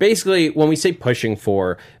basically when we say pushing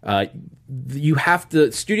for,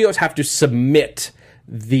 studios have to submit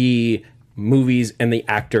the movies and the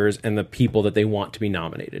actors and the people that they want to be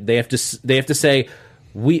nominated. They have to say.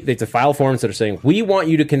 They have to file forms that are saying, we want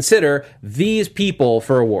you to consider these people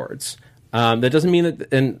for awards. That doesn't mean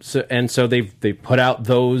that, and so they've put out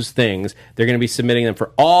those things. They're going to be submitting them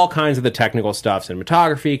for all kinds of the technical stuff: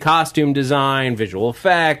 cinematography, costume design, visual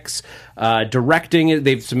effects, directing.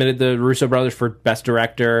 They've submitted the Russo brothers for best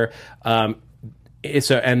director. And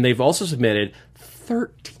they've also submitted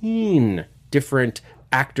 13 different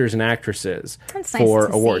actors and actresses for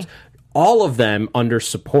awards. All of them under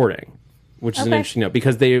supporting. Which is an interesting note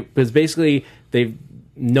because basically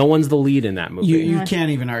no one's the lead in that movie. You can't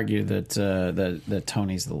even argue that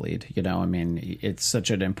Tony's the lead. I mean, it's such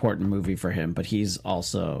an important movie for him, but he's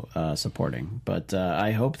also supporting. But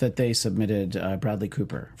I hope that they submitted Bradley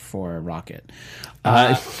Cooper for Rocket.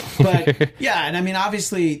 But yeah, and I mean,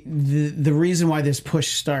 obviously, the reason why this push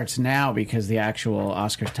starts now, because the actual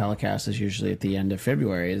Oscars telecast is usually at the end of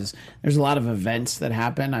February, is there's a lot of events that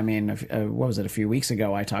happen. I mean, what was it? A few weeks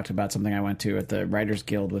ago, I talked about something I went to at the Writers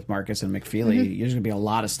Guild with Marcus and McFeely. There's going to be a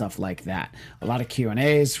lot of stuff like that. A lot of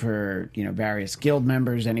Q&As for various guild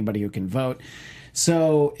members, anybody who can vote.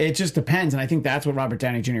 So it just depends, and I think that's what Robert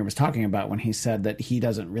Downey Jr. was talking about when he said that he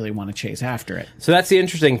doesn't really want to chase after it. So that's the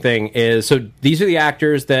interesting thing is, so these are the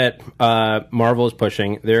actors that Marvel is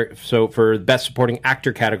pushing. So for Best Supporting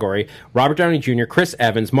Actor category, Robert Downey Jr., Chris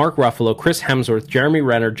Evans, Mark Ruffalo, Chris Hemsworth, Jeremy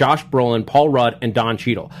Renner, Josh Brolin, Paul Rudd, and Don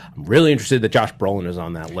Cheadle. I'm really interested that Josh Brolin is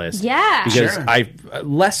on that list. Yeah. Because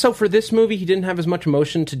less so for this movie, he didn't have as much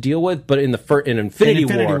emotion to deal with, but in Infinity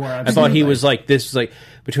War, I thought he was like, this was like,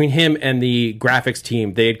 between him and the graphics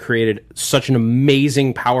team, they had created such an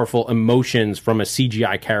amazing, powerful emotions from a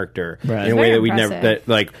CGI character in a way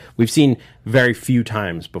that we've seen very few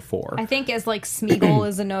times before. I think as like Smeagol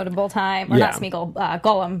is a notable time, or not Smeagol,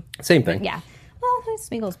 Gollum. Same thing. Yeah. Well,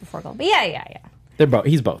 Smeagol's before Gollum, but yeah. They're both.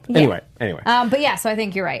 He's both. Yeah. Anyway. But yeah, so I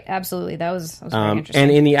think you're right. Absolutely, that was very interesting.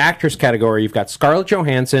 And in the actress category, you've got Scarlett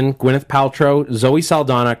Johansson, Gwyneth Paltrow, Zoe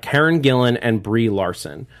Saldana, Karen Gillan, and Brie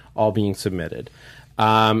Larson all being submitted.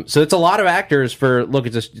 So it's a lot of actors for, look,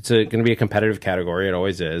 it's going to be a competitive category. It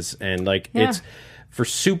always is. And it's for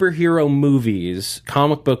superhero movies,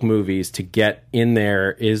 comic book movies, to get in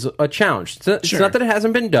there is a challenge. It's not that it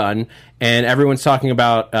hasn't been done. And everyone's talking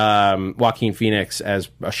about Joaquin Phoenix as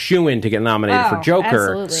a shoo-in to get nominated for Joker.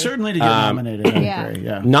 Absolutely. Certainly to get nominated. I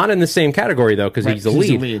agree, Not in the same category, though, because he's the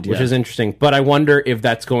lead, which is interesting. But I wonder if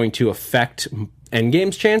that's going to affect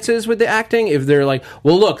Endgame's chances with the acting, if they're like,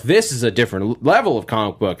 well, look, this is a different level of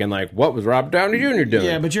comic book, and like, what was Robert Downey Jr. doing?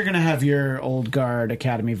 Yeah, but you're going to have your old guard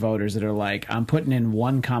Academy voters that are like, I'm putting in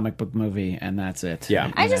one comic book movie, and that's it.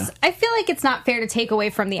 Yeah. I feel like it's not fair to take away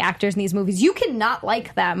from the actors in these movies. You can not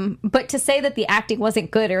like them, but to say that the acting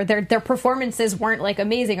wasn't good or their performances weren't like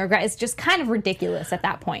amazing or great, it's just kind of ridiculous at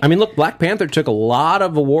that point. I mean, look, Black Panther took a lot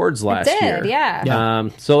of awards last year. Yeah.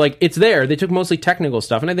 So like, it's there. They took mostly technical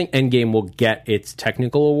stuff, and I think Endgame will get its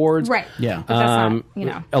technical awards. Right. Yeah. But that's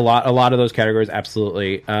not, a lot of those categories,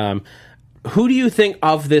 absolutely. Who do you think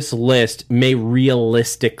of this list may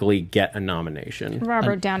realistically get a nomination?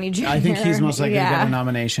 Robert Downey Jr. I think he's most likely to get a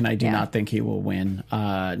nomination. I do not think he will win.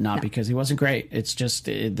 Because he wasn't great. It's just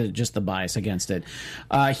the bias against it.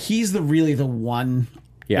 He's really the one,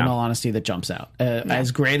 in all honesty, that jumps out.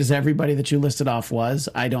 As great as everybody that you listed off was,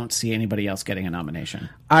 I don't see anybody else getting a nomination.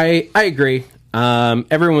 I agree.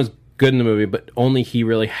 Everyone was good in the movie, but only he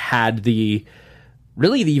really had the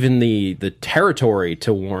territory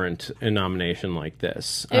to warrant a nomination like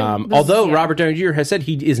this. Although Robert Downey Jr. has said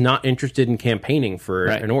he is not interested in campaigning for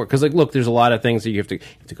an award, because look, there's a lot of things that you have to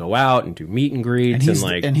go out and do meet and greets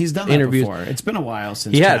and he's done interviews. That before. It's been a while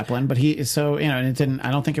since Chaplin, but and it didn't. I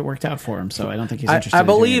don't think it worked out for him, so I don't think he's interested. I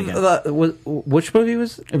believe which movie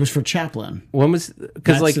was it? Was for Chaplin. When was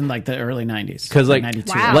that's in the early 90s? Because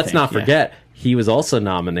 92, let's not forget. He was also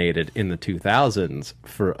nominated in the 2000s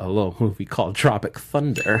for a little movie called Tropic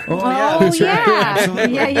Thunder. Oh yeah, that's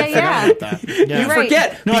right. Yeah. You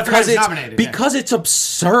forget because it's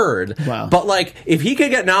absurd. Wow. But if he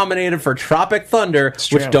could get nominated for Tropic Thunder,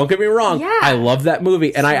 which don't get me wrong, I love that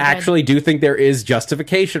movie, and I actually do think there is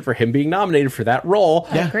justification for him being nominated for that role.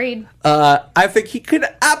 Yeah. Agreed. I think he could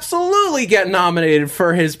absolutely get nominated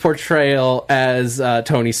for his portrayal as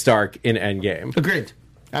Tony Stark in Endgame. Agreed.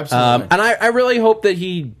 Absolutely. And I really hope that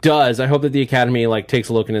he does. I hope that the Academy takes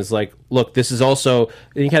a look and is like, look, this is also,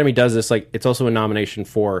 the Academy does this, it's also a nomination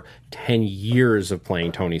for 10 years of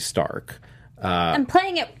playing Tony Stark. And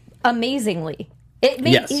playing it amazingly.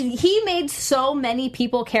 He made so many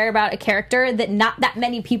people care about a character that not that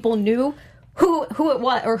many people knew who it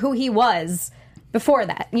was or who he was before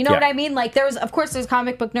that. You know what I mean? There's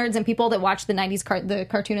comic book nerds and people that watch the 90s the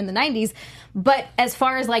cartoon in the 90s, but as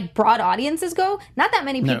far as broad audiences go, not that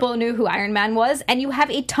many people knew who Iron Man was, and you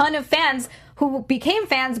have a ton of fans who became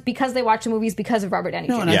fans because they watched the movies because of Robert Downey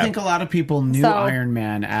Jr. No, and I think a lot of people knew Iron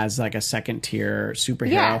Man as a second tier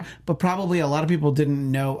superhero, but probably a lot of people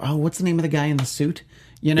didn't know, what's the name of the guy in the suit?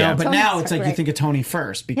 But now it's you think of Tony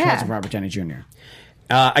first because of Robert Downey Jr.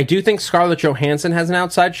 I do think Scarlett Johansson has an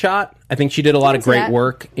outside shot. I think she did a lot of great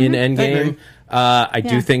work in Endgame. I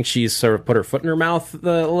do think she's sort of put her foot in her mouth a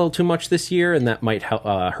little too much this year, and that might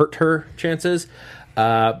hurt her chances.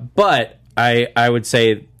 But I would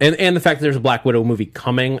say, and the fact that there's a Black Widow movie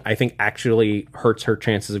coming, I think actually hurts her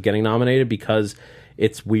chances of getting nominated, because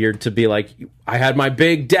it's weird to be like, I had my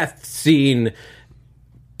big death scene,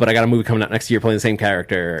 but I got a movie coming out next year playing the same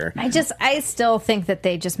character. I still think that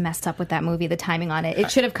they just messed up with that movie, the timing on it. It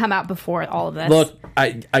should have come out before all of this. Look,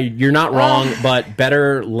 you're not wrong, but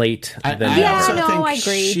better late than never. I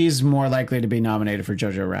agree. She's more likely to be nominated for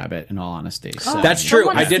Jojo Rabbit, in all honesty. So. That's true.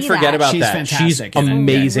 I did forget about She's that. Fantastic. She's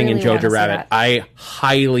amazing in Jojo Rabbit. I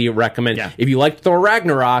highly recommend. Yeah. If you liked Thor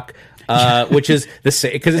Ragnarok, which is the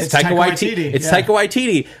same because it's Taika Waititi. It's Taika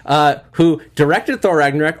Waititi, who directed Thor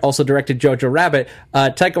Ragnarok, also directed Jojo Rabbit.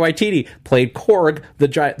 Taika Waititi played Korg,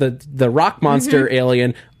 the rock monster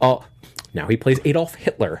alien. Now he plays Adolf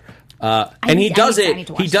Hitler. And he does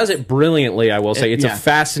it brilliantly, I will say. It's a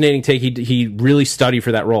fascinating take. He really studied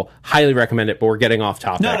for that role. Highly recommend it, but we're getting off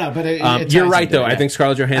topic. No, but you're right, though. I think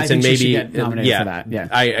Scarlett Johansson maybe... get nominated for that. Yeah.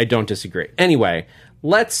 I don't disagree. Anyway,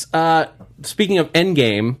 let's... speaking of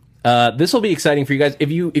Endgame, this will be exciting for you guys. If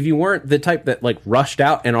you weren't the type that like rushed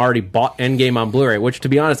out and already bought Endgame on Blu-ray, which to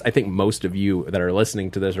be honest, I think most of you that are listening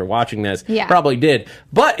to this or watching this probably did.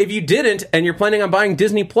 But if you didn't and you're planning on buying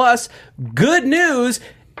Disney Plus, good news...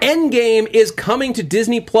 Endgame is coming to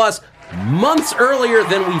Disney Plus months earlier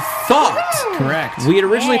than we thought. Correct. We had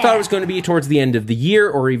originally thought it was going to be towards the end of the year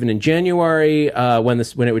or even in January when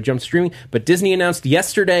it would jump streaming. But Disney announced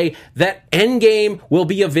yesterday that Endgame will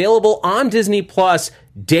be available on Disney Plus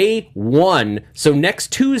day 1. So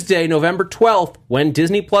next Tuesday, November 12th, when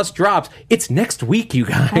Disney Plus drops, it's next week, you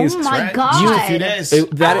guys. Oh my God. A few days.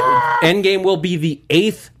 Endgame will be the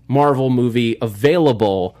 8th Marvel movie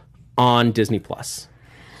available on Disney Plus.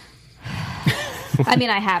 I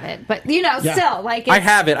mean, I have it, but still, like I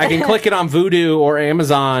have it. I can click it on Vudu or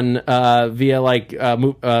Amazon via like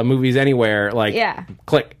Movies Anywhere.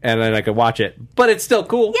 Click and then I can watch it. But it's still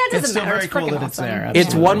cool. Yeah, it doesn't matter. Very cool that it's there. Absolutely.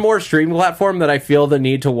 It's one more streaming platform that I feel the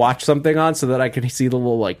need to watch something on, so that I can see the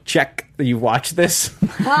little like check that you watched this.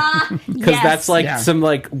 Because that's like some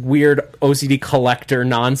like weird OCD collector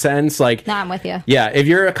nonsense. Like, no, I'm with you. Yeah, if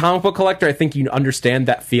you're a comic book collector, I think you understand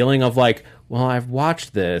that feeling of like, well, I've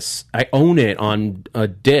watched this. I own it on a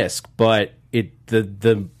disc, but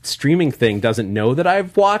the streaming thing doesn't know that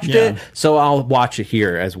I've watched it, so I'll watch it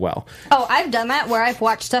here as well. Oh, I've done that where I've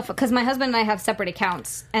watched stuff because my husband and I have separate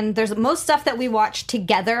accounts, and there's most stuff that we watch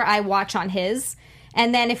together I watch on his,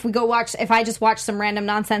 and then if I just watch some random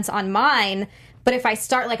nonsense on mine, but if I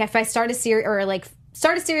start a series or like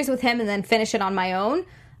start a series with him and then finish it on my own,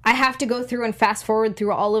 I have to go through and fast forward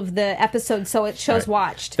through all of the episodes so it shows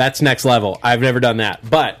watched. That's next level. I've never done that,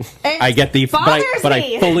 but I get the but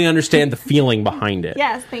I fully understand the feeling behind it.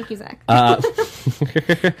 Yes, thank you, Zach.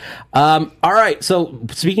 All right. So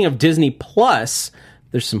speaking of Disney Plus,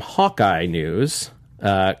 there's some Hawkeye news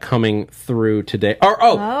coming through today.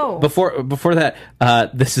 Before that,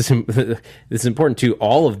 this is important to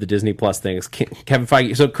all of the Disney Plus things. Kevin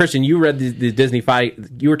Feige. So Christian, you read the Disney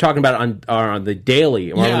Feige. You were talking about it on the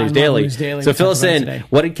Daily, Marvel News Daily. So fill us in. Today.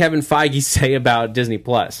 What did Kevin Feige say about Disney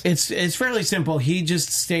Plus? It's fairly simple. He just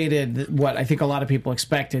stated what I think a lot of people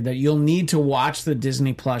expected, that you'll need to watch the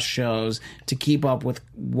Disney Plus shows to keep up with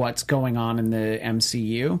what's going on in the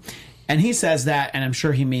MCU. And he says that, and I'm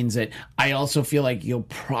sure he means it. I also feel like you'll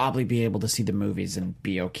probably be able to see the movies and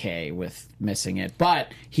be okay with missing it.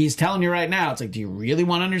 But he's telling you right now, it's like, do you really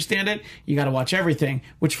want to understand it? You got to watch everything,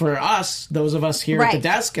 which for us, those of us here at the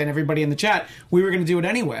desk and everybody in the chat, we were going to do it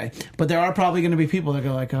anyway. But there are probably going to be people that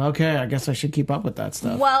go like, okay, I guess I should keep up with that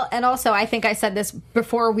stuff. Well, and also, I think I said this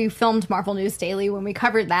before we filmed Marvel News Daily when we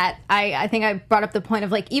covered that. I think I brought up the point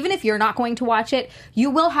of like, even if you're not going to watch it, you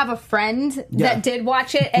will have a friend that did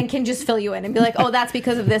watch it and can just fill you in and be like, oh, that's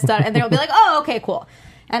because of this, and they'll be like, oh, okay, cool.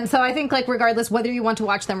 And so I think, like, regardless whether you want to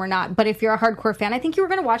watch them or not, but if you're a hardcore fan, I think you were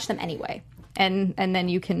going to watch them anyway. And then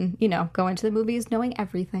you can, go into the movies knowing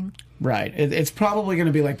everything. Right. It's probably going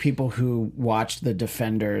to be like people who watched The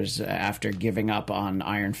Defenders after giving up on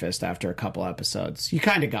Iron Fist after a couple episodes. You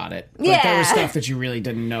kind of got it. Like, there was stuff that you really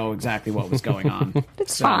didn't know exactly what was going on.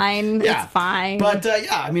 It's fine. Yeah. It's fine. But,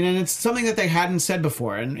 and it's something that they hadn't said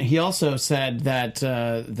before. And he also said that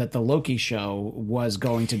the Loki show was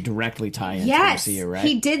going to directly tie into MCU, right?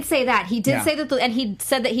 He did say that. He did say that, and he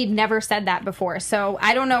said that he'd never said that before. So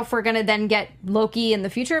I don't know if we're going to then get Loki in the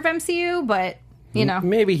future of MCU, but...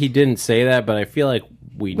 maybe he didn't say that, but I feel like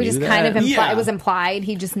we knew just that. kind of it was implied.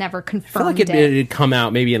 He just never confirmed. I feel like it had come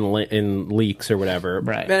out maybe in leaks or whatever.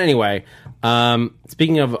 Right. But anyway,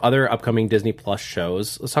 speaking of other upcoming Disney Plus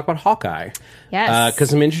shows, let's talk about Hawkeye. Yes. Because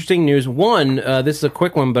some interesting news. One, this is a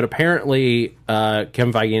quick one, but apparently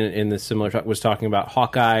Kevin Feige in the similar talk was talking about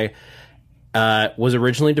Hawkeye. Was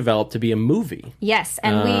originally developed to be a movie. Yes,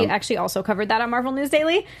 and we actually also covered that on Marvel News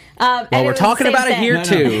Daily. Well, we're talking about it here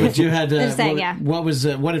too. But you had what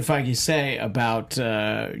did Feige say about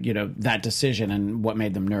that decision and what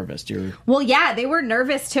made them nervous? Well, they were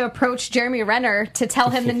nervous to approach Jeremy Renner to tell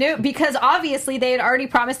him the new because obviously they had already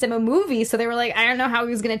promised him a movie, so they were like, I don't know how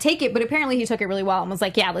he was going to take it, but apparently he took it really well and was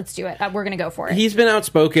like, yeah, let's do it. We're going to go for it. He's been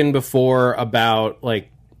outspoken before about like.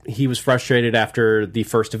 he was frustrated after the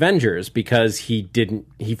first Avengers because he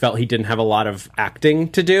felt he didn't have a lot of acting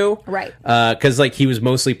to do. Right. Because like he was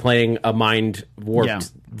mostly playing a mind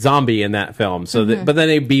warped zombie in that film. So, but then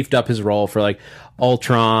they beefed up his role for like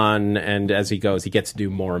Ultron, and as he goes, he gets to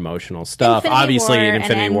do more emotional stuff. Obviously, in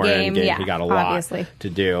Infinity War and Endgame, he got a lot to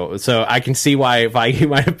do. So I can see why he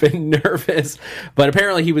might have been nervous, but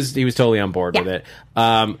apparently he was totally on board with it.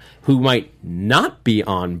 Who might not be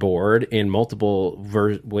on board in multiple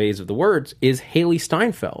ways of the words is Haley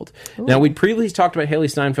Steinfeld. Ooh. Now, we'd previously talked about Haley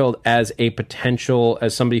Steinfeld as a potential,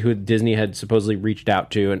 as somebody who Disney had supposedly reached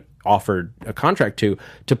out to and offered a contract to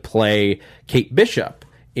play Kate Bishop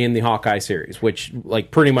in the Hawkeye series, which like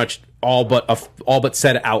pretty much all but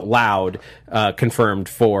said out loud confirmed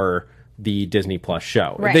for the Disney Plus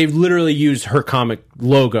show. Right. They've literally used her comic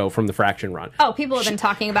logo from the Fraction run. Oh, people have been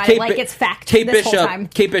talking about it like it's fact this whole time.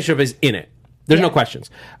 Kate Bishop is in it. There's no questions,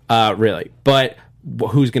 really. But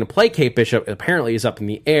who's going to play Kate Bishop apparently is up in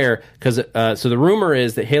the air because so the rumor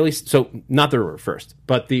is that Haley. So not the rumor first,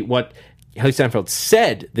 but what Haley Steinfeld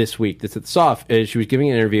said this week. That's at the Soft is she was giving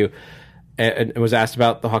an interview and was asked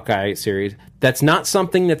about the Hawkeye series. That's not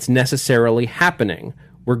something that's necessarily happening.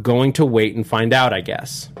 We're going to wait and find out, I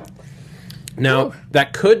guess. Now,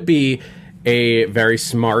 that could be a very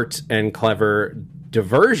smart and clever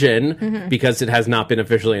diversion because it has not been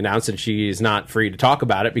officially announced and she's not free to talk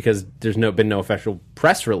about it because there's been no official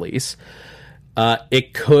press release.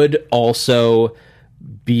 It could also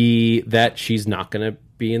be that she's not going to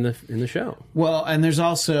be in the show. Well, and there's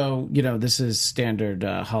also, this is standard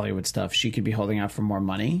Hollywood stuff. She could be holding out for more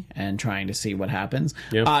money and trying to see what happens.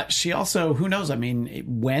 Yep. She also, who knows? I mean,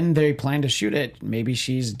 when they plan to shoot it, maybe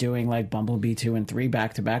she's doing like Bumblebee 2 and 3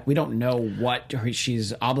 back to back. We don't know what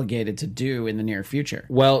she's obligated to do in the near future.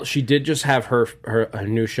 Well, she did just have her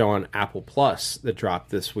new show on Apple Plus that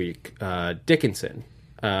dropped this week, Dickinson.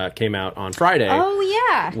 Came out on Friday. Oh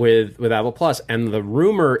yeah, with Apple Plus, and the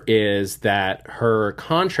rumor is that her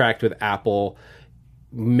contract with Apple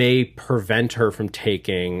may prevent her from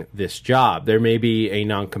taking this job. There may be a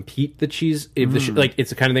non-compete that she's it's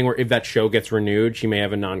the kind of thing where if that show gets renewed, she may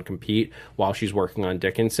have a non-compete while she's working on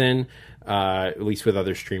Dickinson, at least with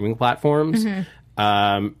other streaming platforms.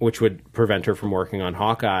 Which would prevent her from working on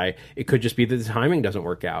Hawkeye. It could just be that the timing doesn't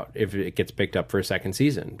work out if it gets picked up for a second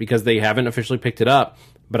season because they haven't officially picked it up.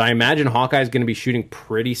 But I imagine Hawkeye is going to be shooting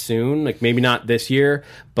pretty soon, like maybe not this year,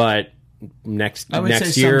 but next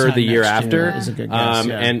year or the year after. Is a good guess,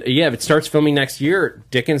 And if it starts filming next year,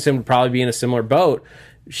 Dickinson would probably be in a similar boat.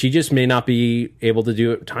 She just may not be able to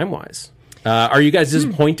do it time-wise. Are you guys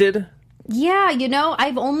disappointed? Yeah,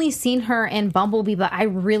 I've only seen her in Bumblebee, but I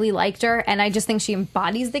really liked her, and I just think she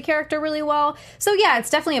embodies the character really well. So yeah, it's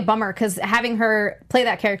definitely a bummer, because having her play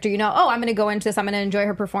that character, I'm going to go into this, I'm going to enjoy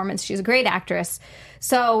her performance. She's a great actress.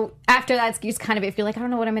 So after that, it's kind of, if you're like, I don't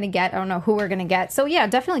know what I'm going to get, I don't know who we're going to get. So yeah,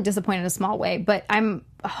 definitely disappointed in a small way, but I'm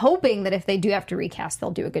hoping that if they do have to recast, they'll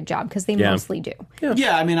do a good job, because they mostly do.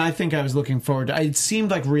 Yeah, I mean, I think I was looking forward to it. Seemed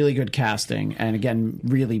like really good casting, and again,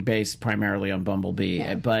 really based primarily on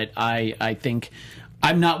Bumblebee. But I think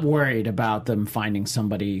I'm not worried about them finding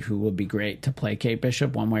somebody who would be great to play Kate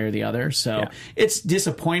Bishop one way or the other. So it's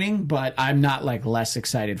disappointing, but I'm not like less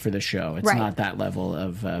excited for the show. It's not that level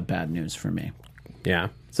of bad news for me. Yeah.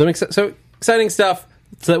 So exciting stuff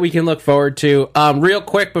so that we can look forward to. Real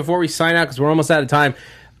quick before we sign out, because we're almost out of time,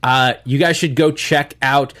 you guys should go check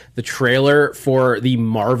out the trailer for the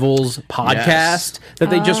Marvels podcast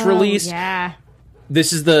that they just released. Yeah.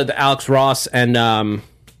 This is the Alex Ross and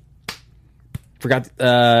Kurt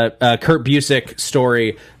Busiek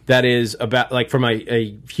story that is about, like, from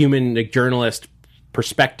a human, like, journalist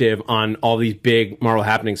perspective on all these big Marvel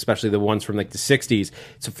happenings, especially the ones from like the 60s.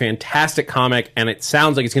 It's a fantastic comic, and it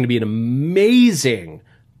sounds like it's going to be an amazing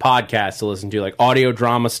podcast to listen to, like audio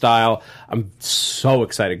drama style. I'm so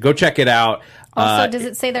excited. Go check it out. Also, does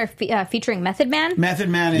it say they're featuring Method Man? Method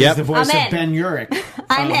Man is the voice of Ben Urich of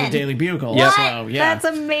the Daily Bugle. What? So, That's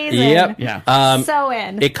amazing. Yep. Yeah. So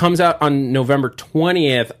in. It comes out on November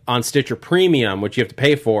 20th on Stitcher Premium, which you have to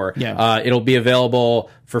pay for. Yeah. It'll be available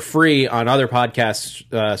for free on other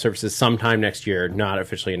podcast services sometime next year, not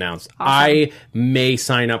officially announced. Awesome. I may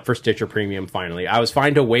sign up for Stitcher Premium finally. I was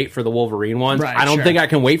fine to wait for the Wolverine ones. Right, I don't think I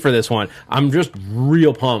can wait for this one. I'm just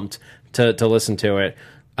real pumped to listen to it.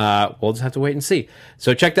 We'll just have to wait and see.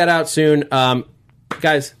 So check that out soon.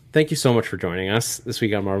 Guys, thank you so much for joining us this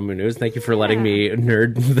week on Marvel Movie News. Thank you for letting me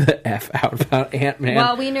nerd the F out about Ant-Man.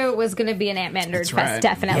 Well, we knew it was going to be an Ant-Man Nerd Fest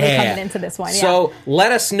definitely coming into this one. So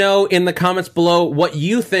let us know in the comments below what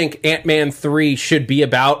you think Ant-Man 3 should be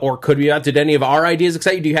about or could be about. Did any of our ideas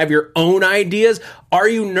excite you? Do you have your own ideas? Are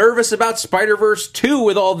you nervous about Spider-Verse 2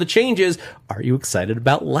 with all the changes? Are you excited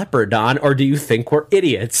about Leopardon, or do you think we're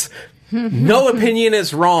idiots? No opinion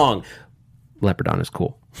is wrong. Leopardon is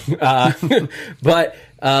cool. But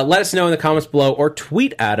let us know in the comments below or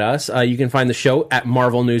tweet at us. You can find the show at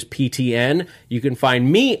Marvel News PTN. You can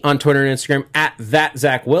find me on Twitter and Instagram at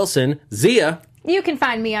 @ZachWilson. Zia. You can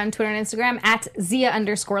find me on Twitter and Instagram at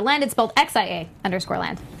Zia_land. It's spelled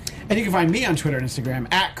XIA_land. And you can find me on Twitter and Instagram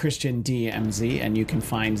at ChristianDMZ. And you can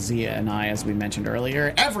find Zia and I, as we mentioned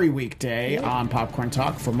earlier, every weekday on Popcorn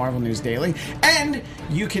Talk for Marvel News Daily. And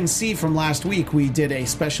you can see from last week, we did a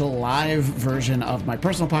special live version of my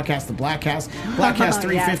personal podcast, The Blackcast, Blackcast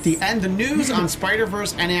 350, and the news on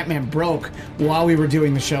Spider-Verse and Ant-Man broke while we were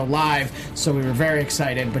doing the show live. So we were very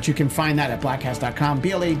excited. But you can find that at blackcast.com,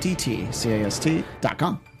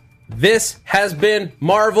 BLADTCAST.com. This has been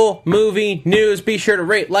Marvel Movie News. Be sure to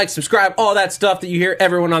rate, like, subscribe, all that stuff that you hear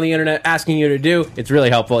everyone on the internet asking you to do. It's really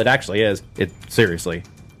helpful. It actually is. It seriously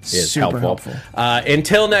is Super helpful.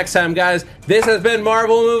 Until next time, guys, this has been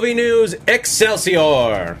Marvel Movie News.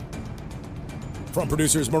 Excelsior! From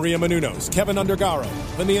producers Maria Menounos, Kevin Undergaro,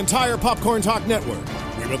 and the entire Popcorn Talk Network,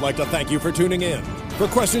 we would like to thank you for tuning in. For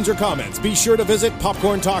questions or comments, be sure to visit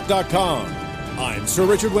popcorntalk.com. I'm Sir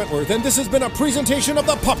Richard Wentworth, and this has been a presentation of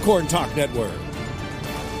the Popcorn Talk Network.